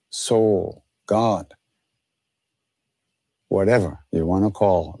nature, soul, God, whatever you want to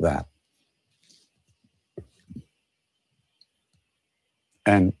call that.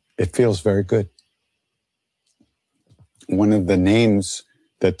 And it feels very good. One of the names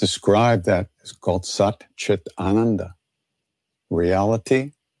that describe that is called Sat Chit Ananda,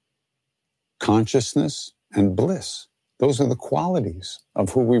 reality, consciousness, and bliss. Those are the qualities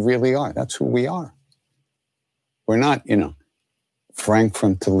of who we really are. That's who we are. We're not, Frank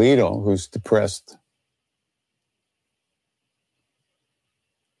from Toledo who's depressed.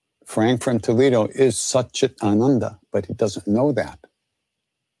 Frank from Toledo is Sat Chit Ananda, but he doesn't know that.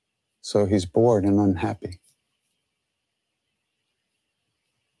 So he's bored and unhappy.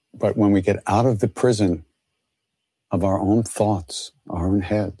 But when we get out of the prison of our own thoughts, our own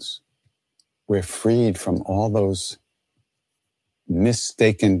heads, we're freed from all those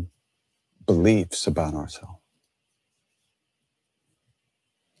mistaken beliefs about ourselves.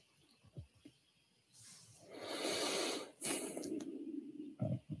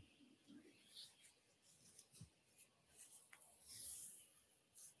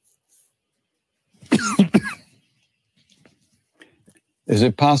 Is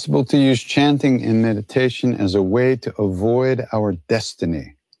it possible to use chanting and meditation as a way to avoid our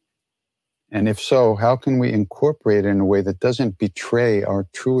destiny? And if so, how can we incorporate it in a way that doesn't betray our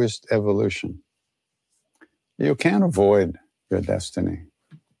truest evolution? You can't avoid your destiny,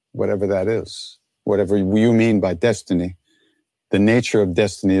 whatever that is. Whatever you mean by destiny, the nature of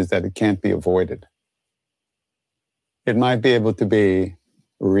destiny is that it can't be avoided. It might be able to be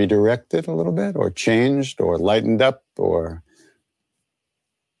redirected a little bit, or changed, or lightened up, or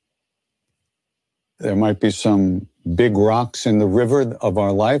there might be some big rocks in the river of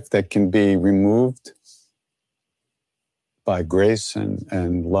our life that can be removed by grace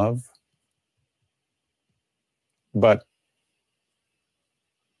and love. But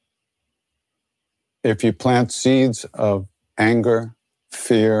if you plant seeds of anger,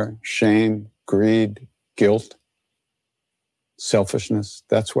 fear, shame, greed, guilt, selfishness,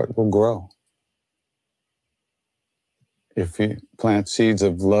 that's what will grow. If you plant seeds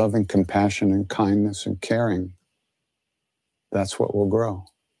of love and compassion and kindness and caring, that's what will grow.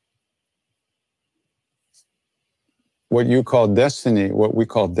 What you call destiny, what we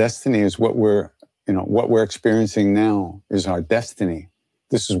call destiny is what we're experiencing now is our destiny.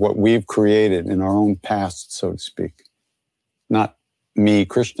 This is what we've created in our own past, so to speak. Not me,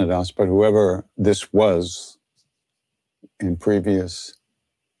 Krishnadas, but whoever this was in previous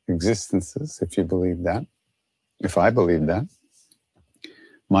existences, if you believe that. If I believe that.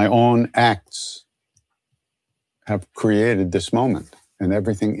 My own acts have created this moment and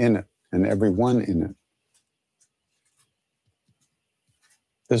everything in it and everyone in it.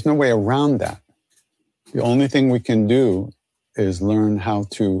 There's no way around that. The only thing we can do is learn how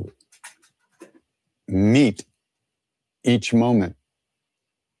to meet each moment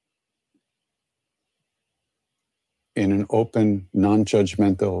in an open,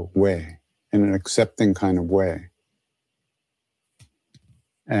 non-judgmental way, in an accepting kind of way.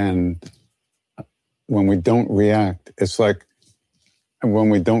 And when we don't react, it's like when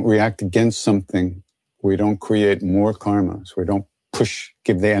we don't react against something, we don't create more karmas. We don't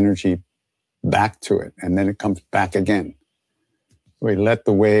give the energy back to it, and then it comes back again. We let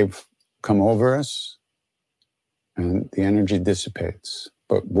the wave come over us, and the energy dissipates.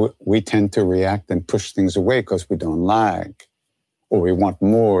 But we tend to react and push things away because we don't like, or we want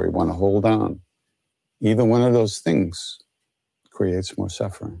more, we want to hold on. Either one of those things creates more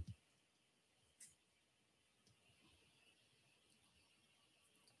suffering.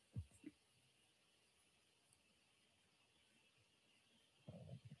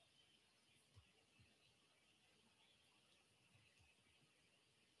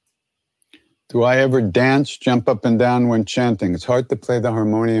 Do I ever dance, jump up and down when chanting? It's hard to play the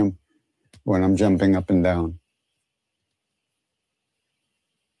harmonium when I'm jumping up and down.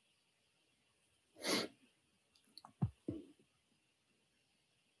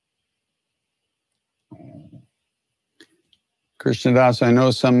 Krishnadas, I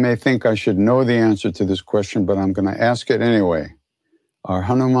know some may think I should know the answer to this question, but I'm going to ask it anyway. Are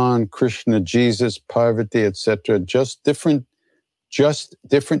Hanuman, Krishna, Jesus, Parvati, etc. just different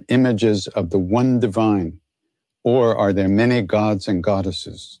images of the one divine, or are there many gods and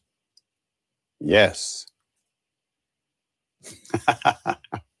goddesses? Yes.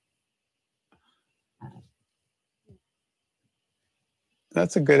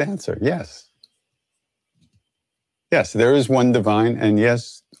 That's a good answer. Yes. Yes, there is one divine, and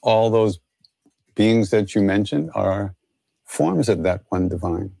yes, all those beings that you mentioned are forms of that one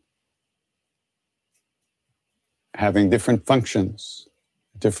divine, having different functions,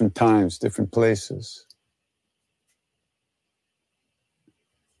 different times, different places.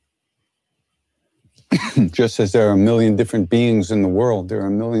 Just as there are a million different beings in the world, there are a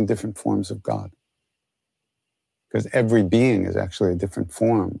million different forms of God. Because every being is actually a different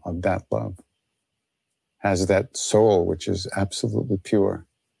form of that love, has that soul which is absolutely pure.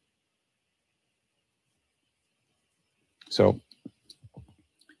 So,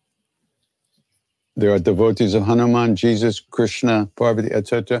 there are devotees of Hanuman, Jesus, Krishna, Parvati,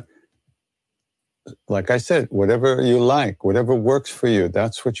 etc. Like I said, whatever you like, whatever works for you,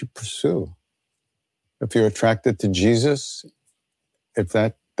 that's what you pursue. If you're attracted to Jesus, if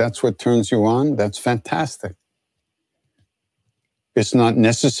that's what turns you on, that's fantastic. It's not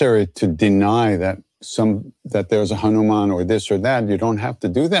necessary to deny that there's a Hanuman or this or that. You don't have to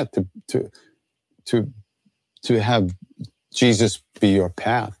do that to have Jesus be your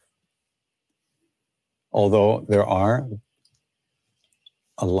path. Although there are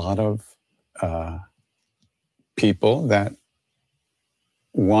a lot of people that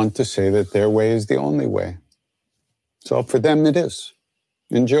want to say that their way is the only way. So for them it is.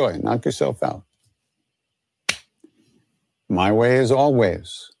 Enjoy, knock yourself out. My way is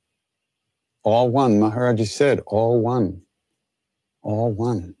always. All one, Maharaji said, all one. All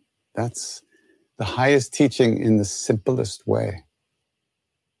one. That's the highest teaching in the simplest way.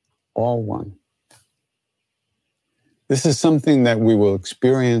 All one. This is something that we will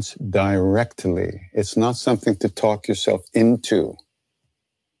experience directly. It's not something to talk yourself into.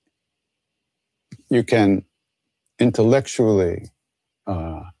 You can intellectually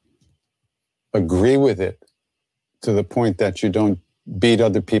agree with it to the point that you don't beat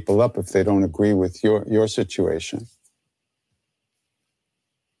other people up if they don't agree with your situation.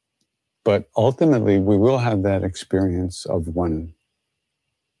 But ultimately, we will have that experience of oneness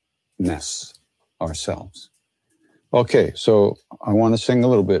ourselves. Okay, so I want to sing a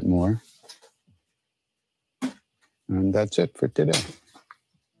little bit more. And that's it for today.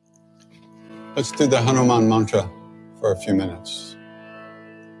 Let's do the Hanuman mantra for a few minutes.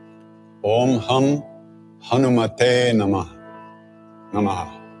 Om Ham Hanumate Namah. Namaha.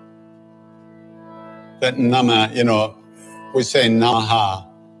 That Nama, we say Namaha.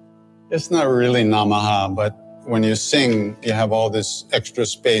 It's not really Namaha, but when you sing, you have all this extra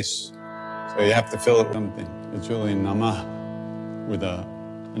space. So you have to fill it with something. It's really Namah with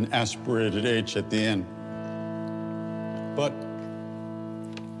an aspirated H at the end. But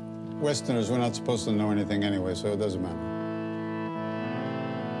Westerners, we're not supposed to know anything anyway, so it doesn't matter.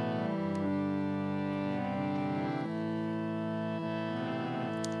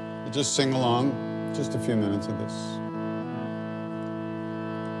 Just sing along, just a few minutes of this.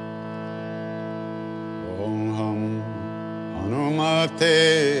 Om Ham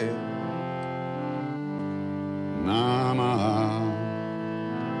Hanumate Namaha.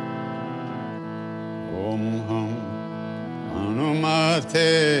 Om Ham Hanumate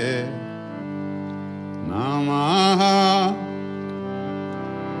Namaha.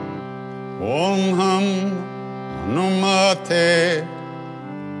 Om Ham Hanumate.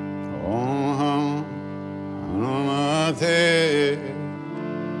 Om Ham Hanumate.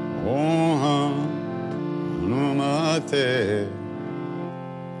 Om Ham Hanumate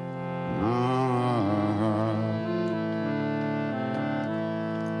Namaha.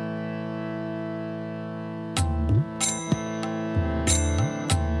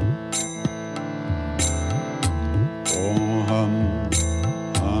 Om Ham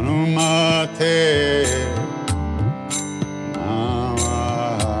Hanumate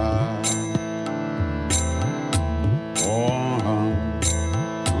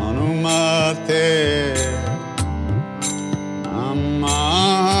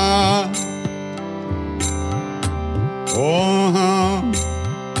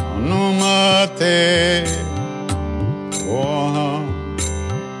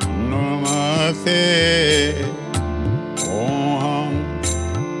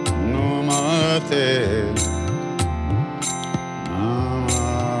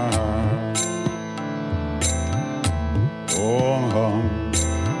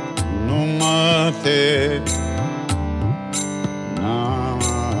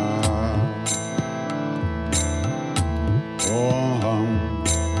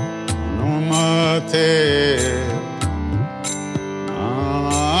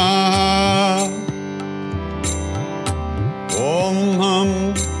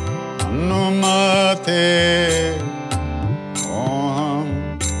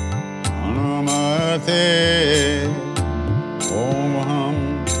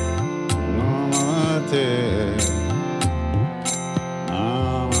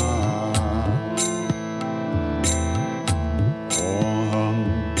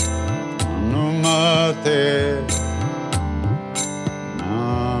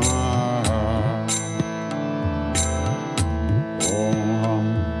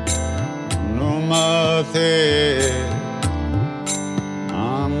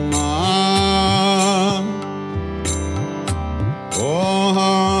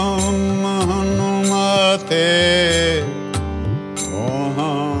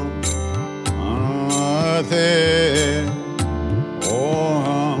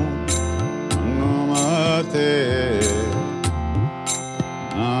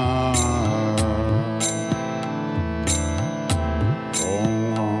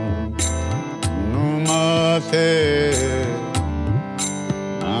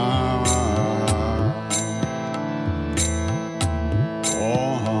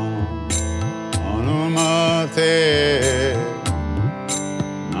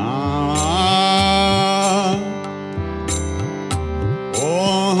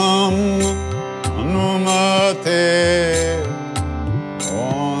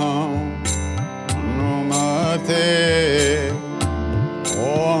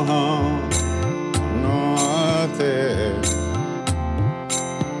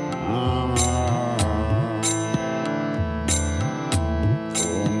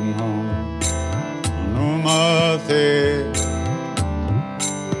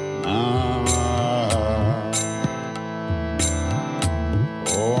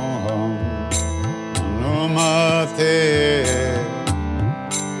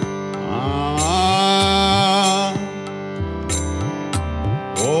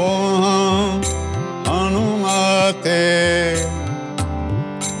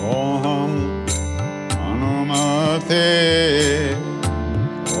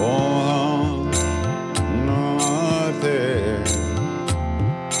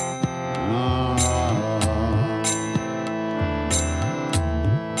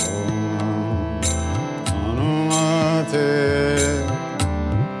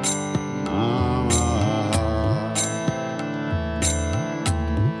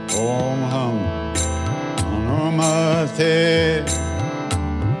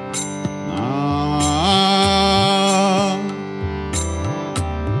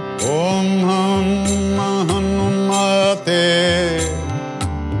Om Ham Hanumate.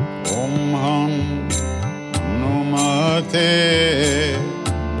 Om Ham Hanumate.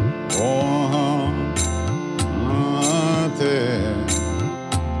 Om Ham Hanumate.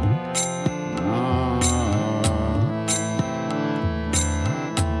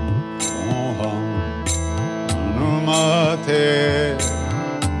 Om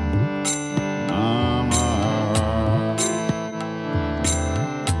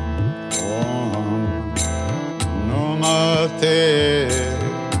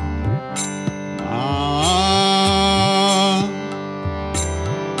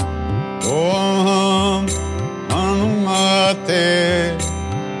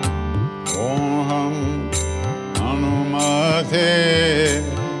Ham Hanumate.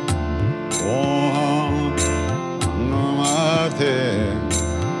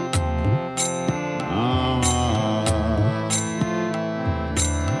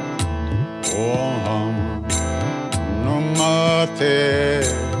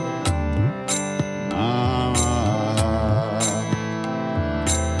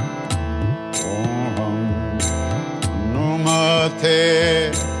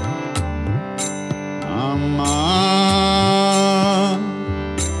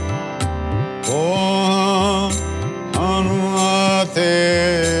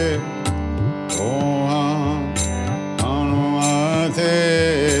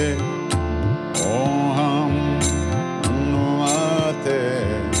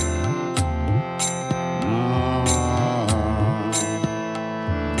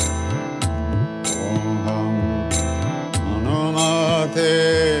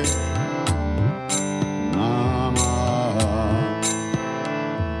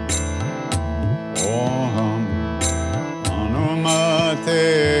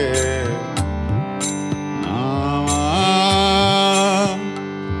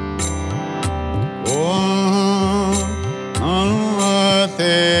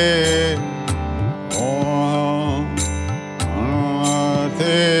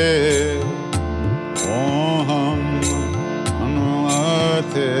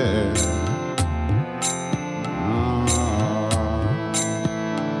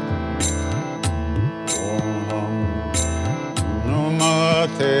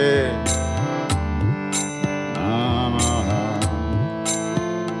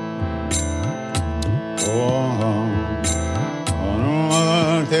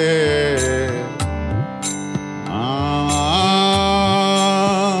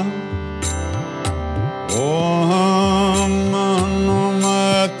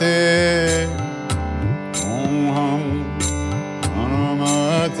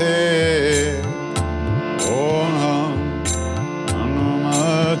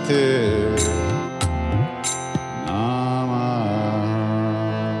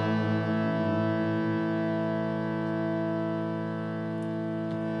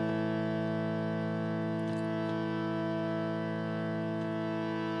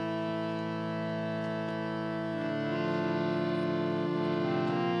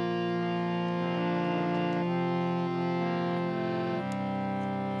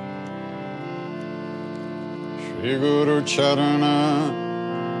 Shri Guru Charana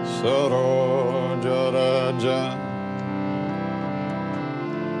Saroja Raja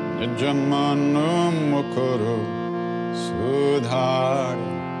Nijamanu Mukuru Sudhari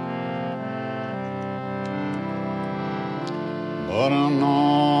Varana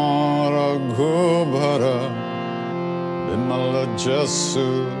Raghubhara Vimala Jasu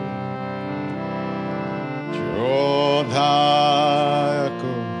Jodhayaku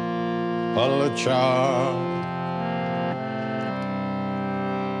Palachar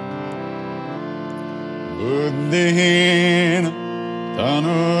Buddhihin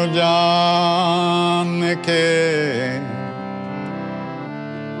Tanujanike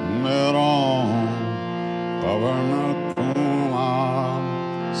Meron Pavanakuma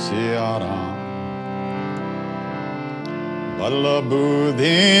Siaram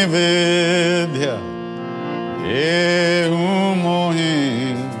Vallabuddhi Vidya Ehu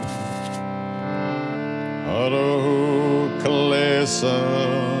Mohin Harahu Kalesa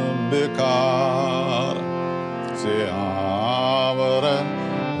Bikar Siyavara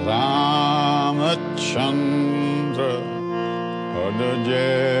Ramachandra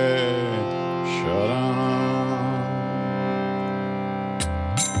Padaje Sharanam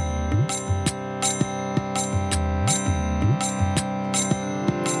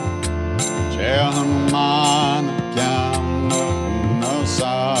Jai Hanuman Gyana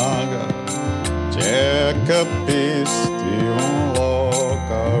Gunasagar Jai Kapis Tivon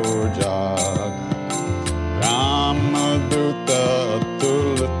Loka Ujagar Ramaduta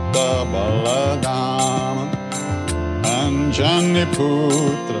Tulita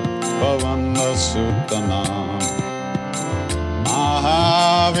Anjaniputra Pavanasutana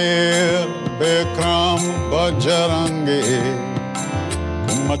Mahavir Bikram Bajrangi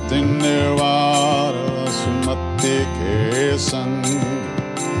Kumati Nirvara Sumati Kesan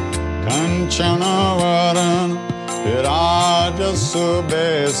Kanchana Varan Viraja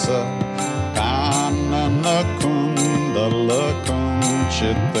Subesa Kanana Kundala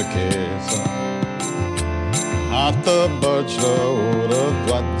Kunchita Kesa Hata Bajra Ura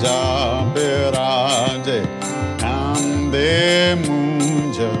Dvaja Viraje Kande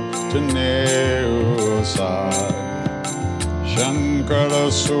Munja Janeu Shankara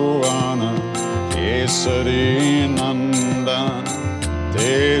Suvana Kesari Nandan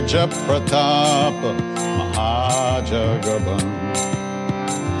Teja Pratapa Mahajagaban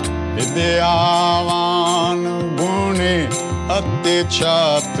Vidyavan Guni Ati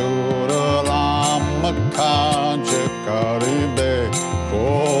Chatura Rama Kaja Karibe Ko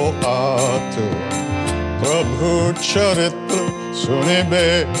Atura Prabhu Charitra Sunibe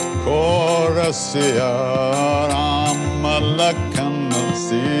Ko Rasya Rama Lakana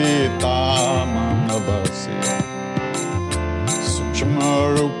Sita Manabasya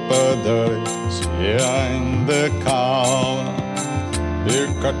Sukshmarupadari Siya in the Kala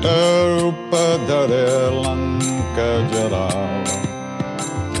Vikatarupadari Lanka Jarava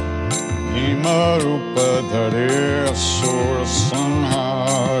Nimarupadari Asura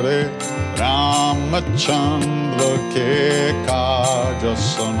Sanhare Ramachandra Ke Kaja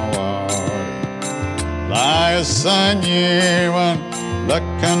Sanwari Lai Sanjeevan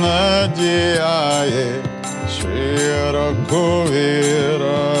Lakhana Jiyaye Shri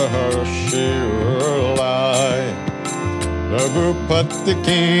Raghuvira Harshi Urlai Raghupati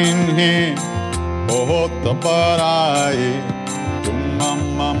Kinhi Ohota Parai Tumma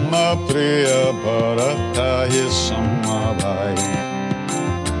Mama Priya Bharata Hi Samabhai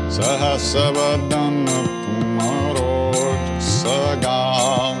Sahasavadana Tumaro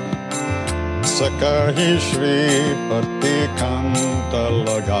Sagal Sakahi Shri Pati Kanta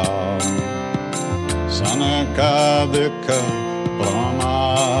Lagal Sanakadika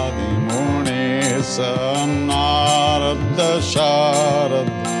Pramadi Muni Sanarada Sharad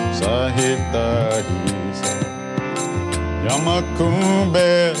Sahita Hisa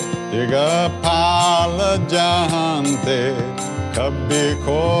Yamakumbe Digapala Jahante Kabhi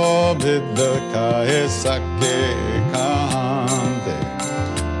ko bidda kahe sake kahante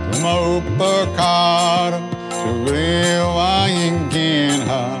Tuma upakar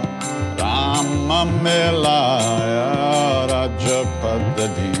Sugrivainginha Rama melaya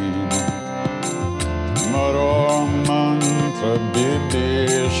Rajapadadina Maro mantra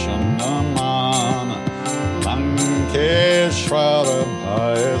bidishanamana Lankeshwara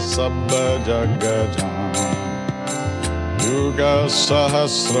bhaya sabba jagajana Yuga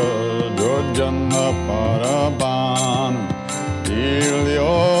Sahasra Jojana Parabanu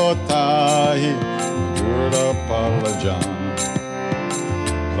Ilyotahi Jura Palajan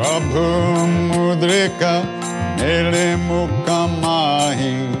Prabhu Mudrika Nere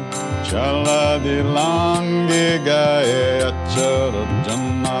Mukamahi Chaladilangi Gaye Achara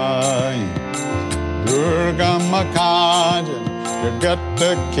Janai Durga Makaja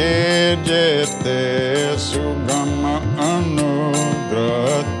Jagata ke jete sugama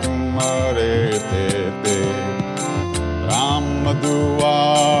anugrah tumhare te Rama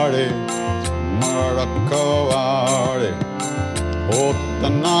duware marakavare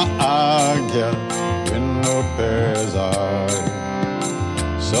Hotna agya vinu pezare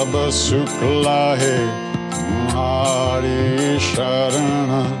Sab sukla hai tumhari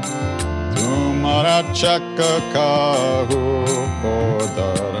sharana Tumhara chakka kahu ko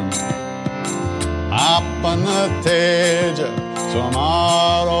dharam Apana teja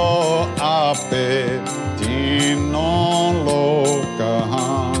tumharo ape Teenon loka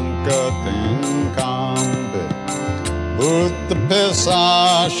hanka tinkampe Bhut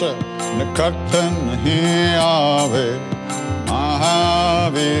pisasha nikata nahi aave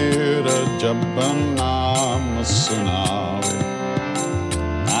Mahavira jab naam sunave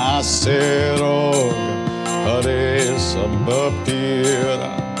Nase roga hare sab pira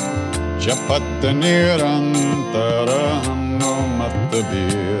Japat nirantara hanumat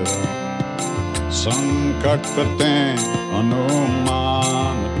bira Sankat te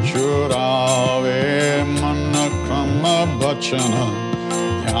anuman churave Man kama bachana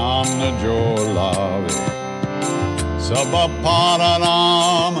dhyan jo lave Saba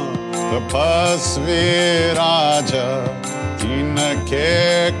pararama tapasvi raja Tina ke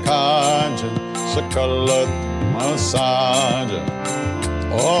kaja sakalat masaja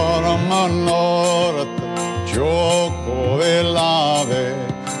Or manorat जो कोई लावे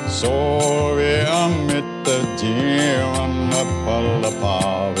सोवे अमित जीवन फल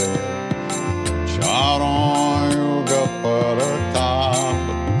पावे। चारों युग परताप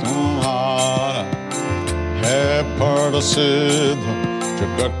तुम्हारा है फल सिद्ध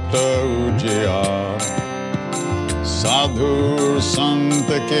जगत उजियार। साधु संत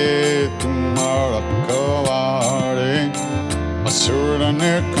के तुम रखवारे असुर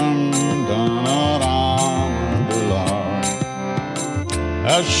निकंदन राम दुलार।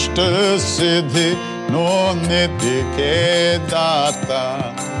 अष्ट सिद्धि नो निधि के दाता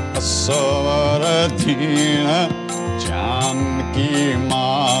असवर दीन जानकी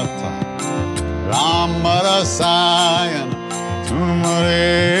माता। राम रसायन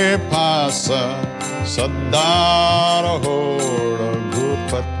तुम्हारे पास सदा रहो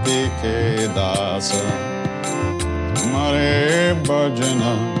रघुपति के दास। तुम्हारे भजन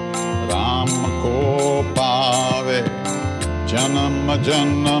राम को पावे जन्म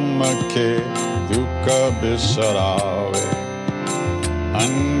जन्म के दुख बिसरावे।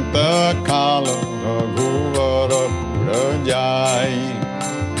 अंत काल रघुवर पुर जाई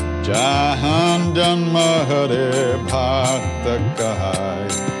जहाँ जन्म हरे भक्त कहाई।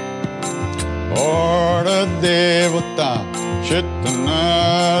 और देवता चित्त न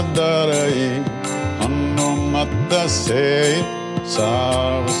डरई हनुमत से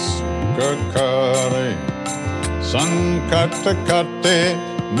सर्व सुख करे। संकट कटे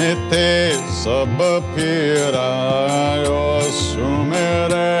मिटे सब पीरायो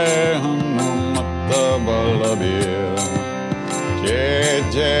सुमेरे हनुमत बलबीर। जय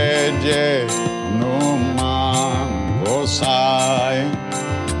जय जय हनुमान गोसाई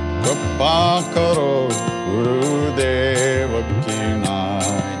कृपा करो गुरुदेव की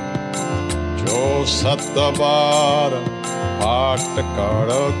नाई। जो सत बार पाठ कर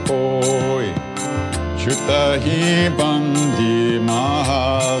कोई छुट ही बंदी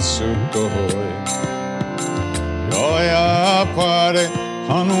महासुख होय। योया पर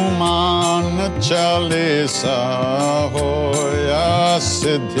हनुमान चालीसा होया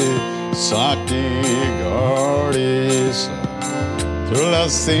सिद्धि साकी गौरीसा।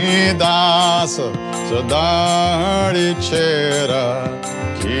 तुलसीदास सदारि चेरा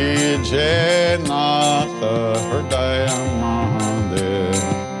कीजे नाथ हृदय महादेव।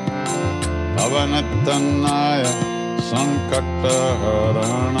 पवन तनय संकट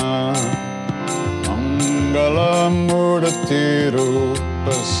हरण मंगल मूर्ति रूप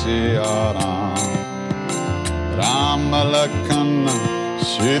सिया राम। राम लखन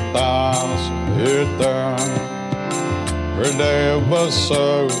सीता सहित हृदय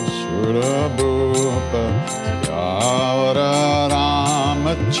बसौ सुरभूप। सियावर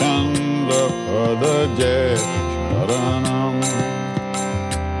रामचंद्र पद जय शरणम।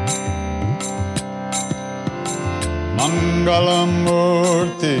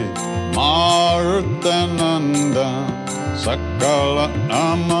 मंगलमूर्ति मारुतनंदन सकल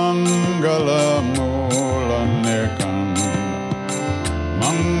अमंगल मूल निकंदन।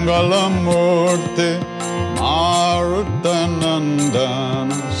 मंगलमूर्ति मारुतनंदन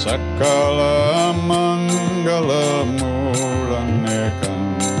सकल मंगल मूल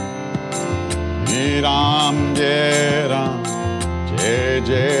निकंदन। श्री राम जय राम जय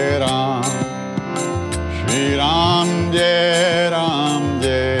जय राम। श्री राम जय राम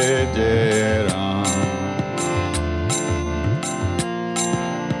जय जय राम।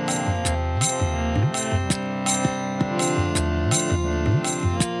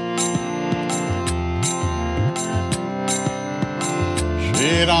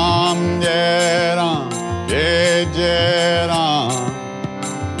 श्री राम जय राम जय जय राम।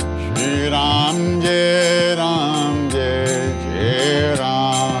 श्री राम जय राम जय जय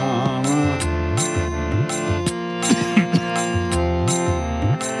राम।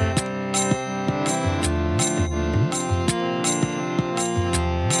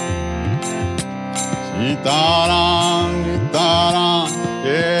 सीताराम सीताराम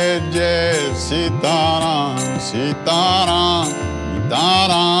जय जय सीताराम। सीताराम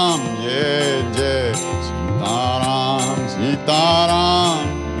सीताराम जय जय सीताराम। सीताराम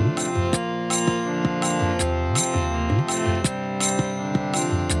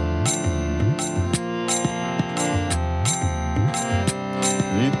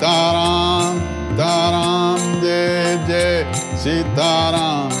सीताराम सीताराम जय जय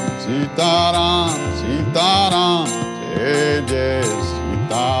सीताराम। सीताराम सीताराम जय जय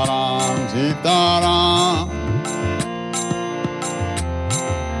सीताराम। सीताराम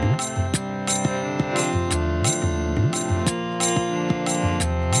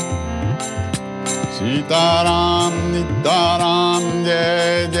सीताराम सीताराम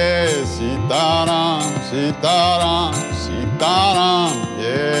जय जय Sitaram. Sitaram, Sitaram,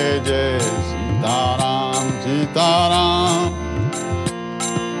 Jai Jai Sitaram, Sitaram.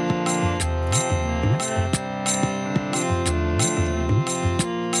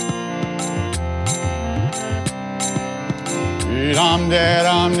 Ram Jai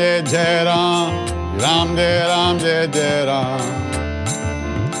Ram Jai Jai Ram, Ram Jai Ram Jai Jai Ram.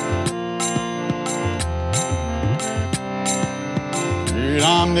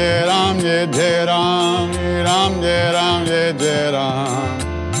 Ram Jai Ram Jai Jai Ram, Ram Jai Ram Jai Jai Ram.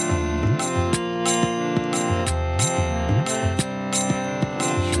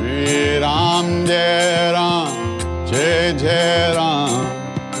 Shri Ram Jai Ram Jai Jai Ram,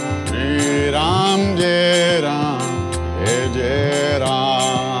 Shri Ram Jai Ram Jai Jai Ram.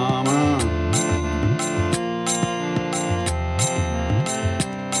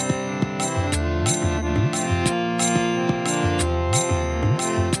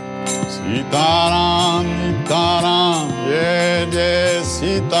 Sitaram, Sitaram, Jai Jai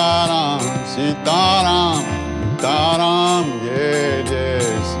Sitaram, Sitaram, Sitaram, Jai Jai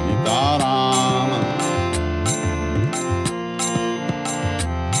Sitaram.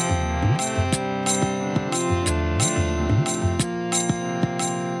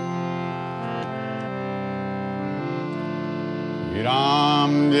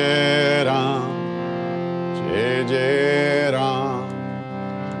 Ram Jai Ram, Jai Jai Ram.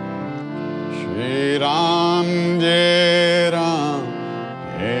 Shri Ram Jai Ram,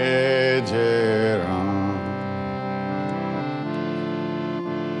 Jai Jai Ram.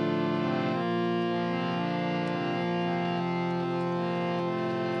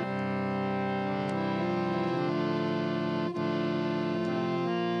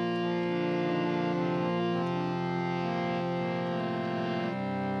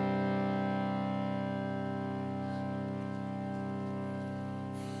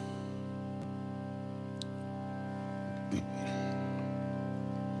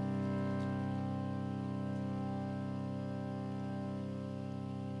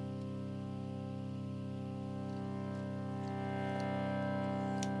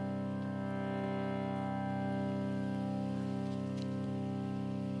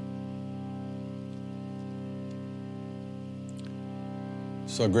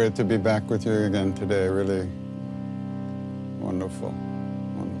 So great to be back with you again today. Really wonderful,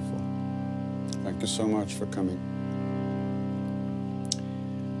 wonderful. Thank you so much for coming.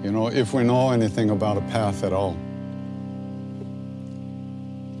 You know, if we know anything about a path at all,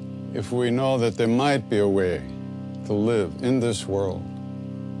 if we know that there might be a way to live in this world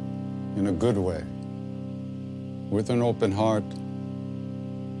in a good way, with an open heart,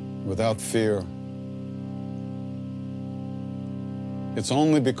 without fear, it's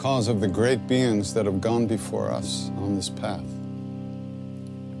only because of the great beings that have gone before us on this path.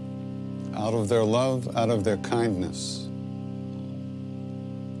 Out of their love, out of their kindness,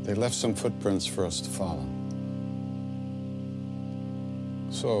 they left some footprints for us to follow.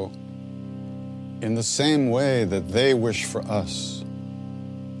 So, in the same way that they wish for us,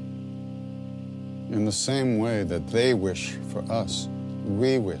 in the same way that they wish for us,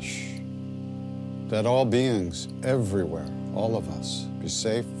 we wish that all beings everywhere, all of us, be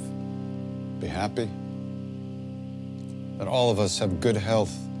safe, be happy, that all of us have good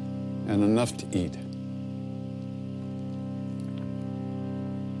health and enough to eat.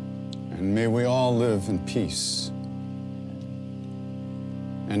 And may we all live in peace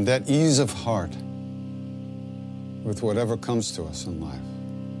and that ease of heart with whatever comes to us in life.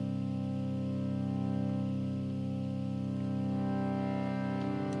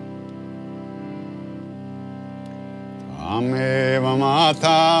 Tvameva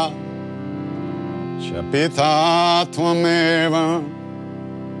mata, cha pita tvameva,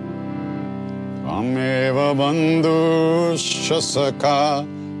 tvameva bandhu cha sakha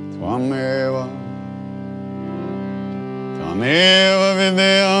tvameva, tvameva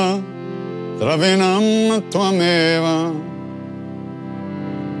vidya dravinam tvameva,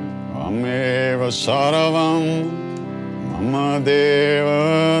 tvameva sarvam mama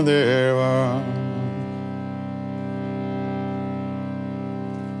deva deva.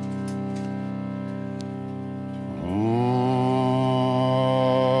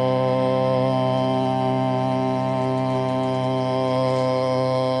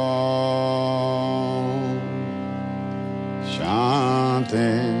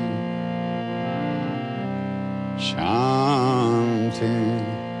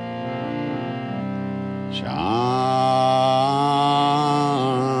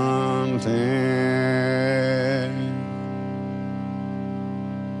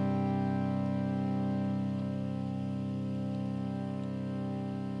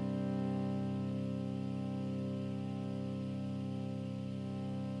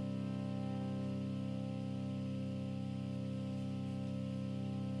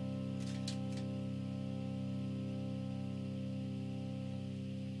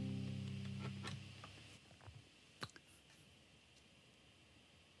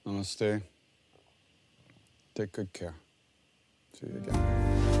 Namaste. Take good care. See you again.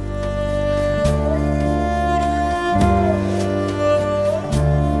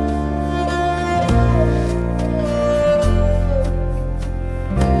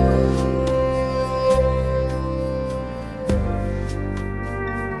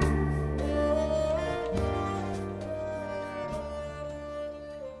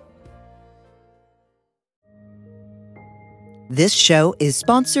 This show is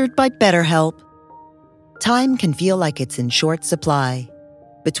sponsored by BetterHelp. Time can feel like it's in short supply.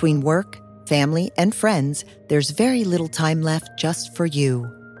 Between work, family, and friends, there's very little time left just for you.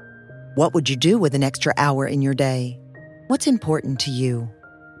 What would you do with an extra hour in your day? What's important to you?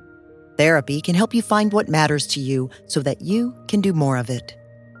 Therapy can help you find what matters to you so that you can do more of it.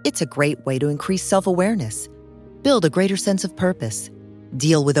 It's a great way to increase self-awareness, build a greater sense of purpose,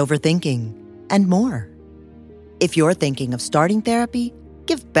 deal with overthinking, and more. If you're thinking of starting therapy,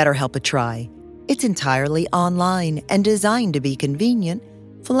 give BetterHelp a try. It's entirely online and designed to be convenient,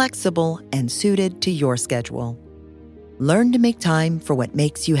 flexible, and suited to your schedule. Learn to make time for what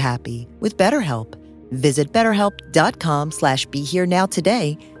makes you happy with BetterHelp. Visit BetterHelp.com/BeHereNow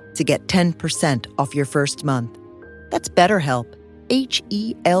today to get 10% off your first month. That's BetterHelp,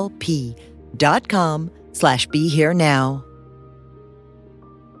 HELP.com/BeHereNow.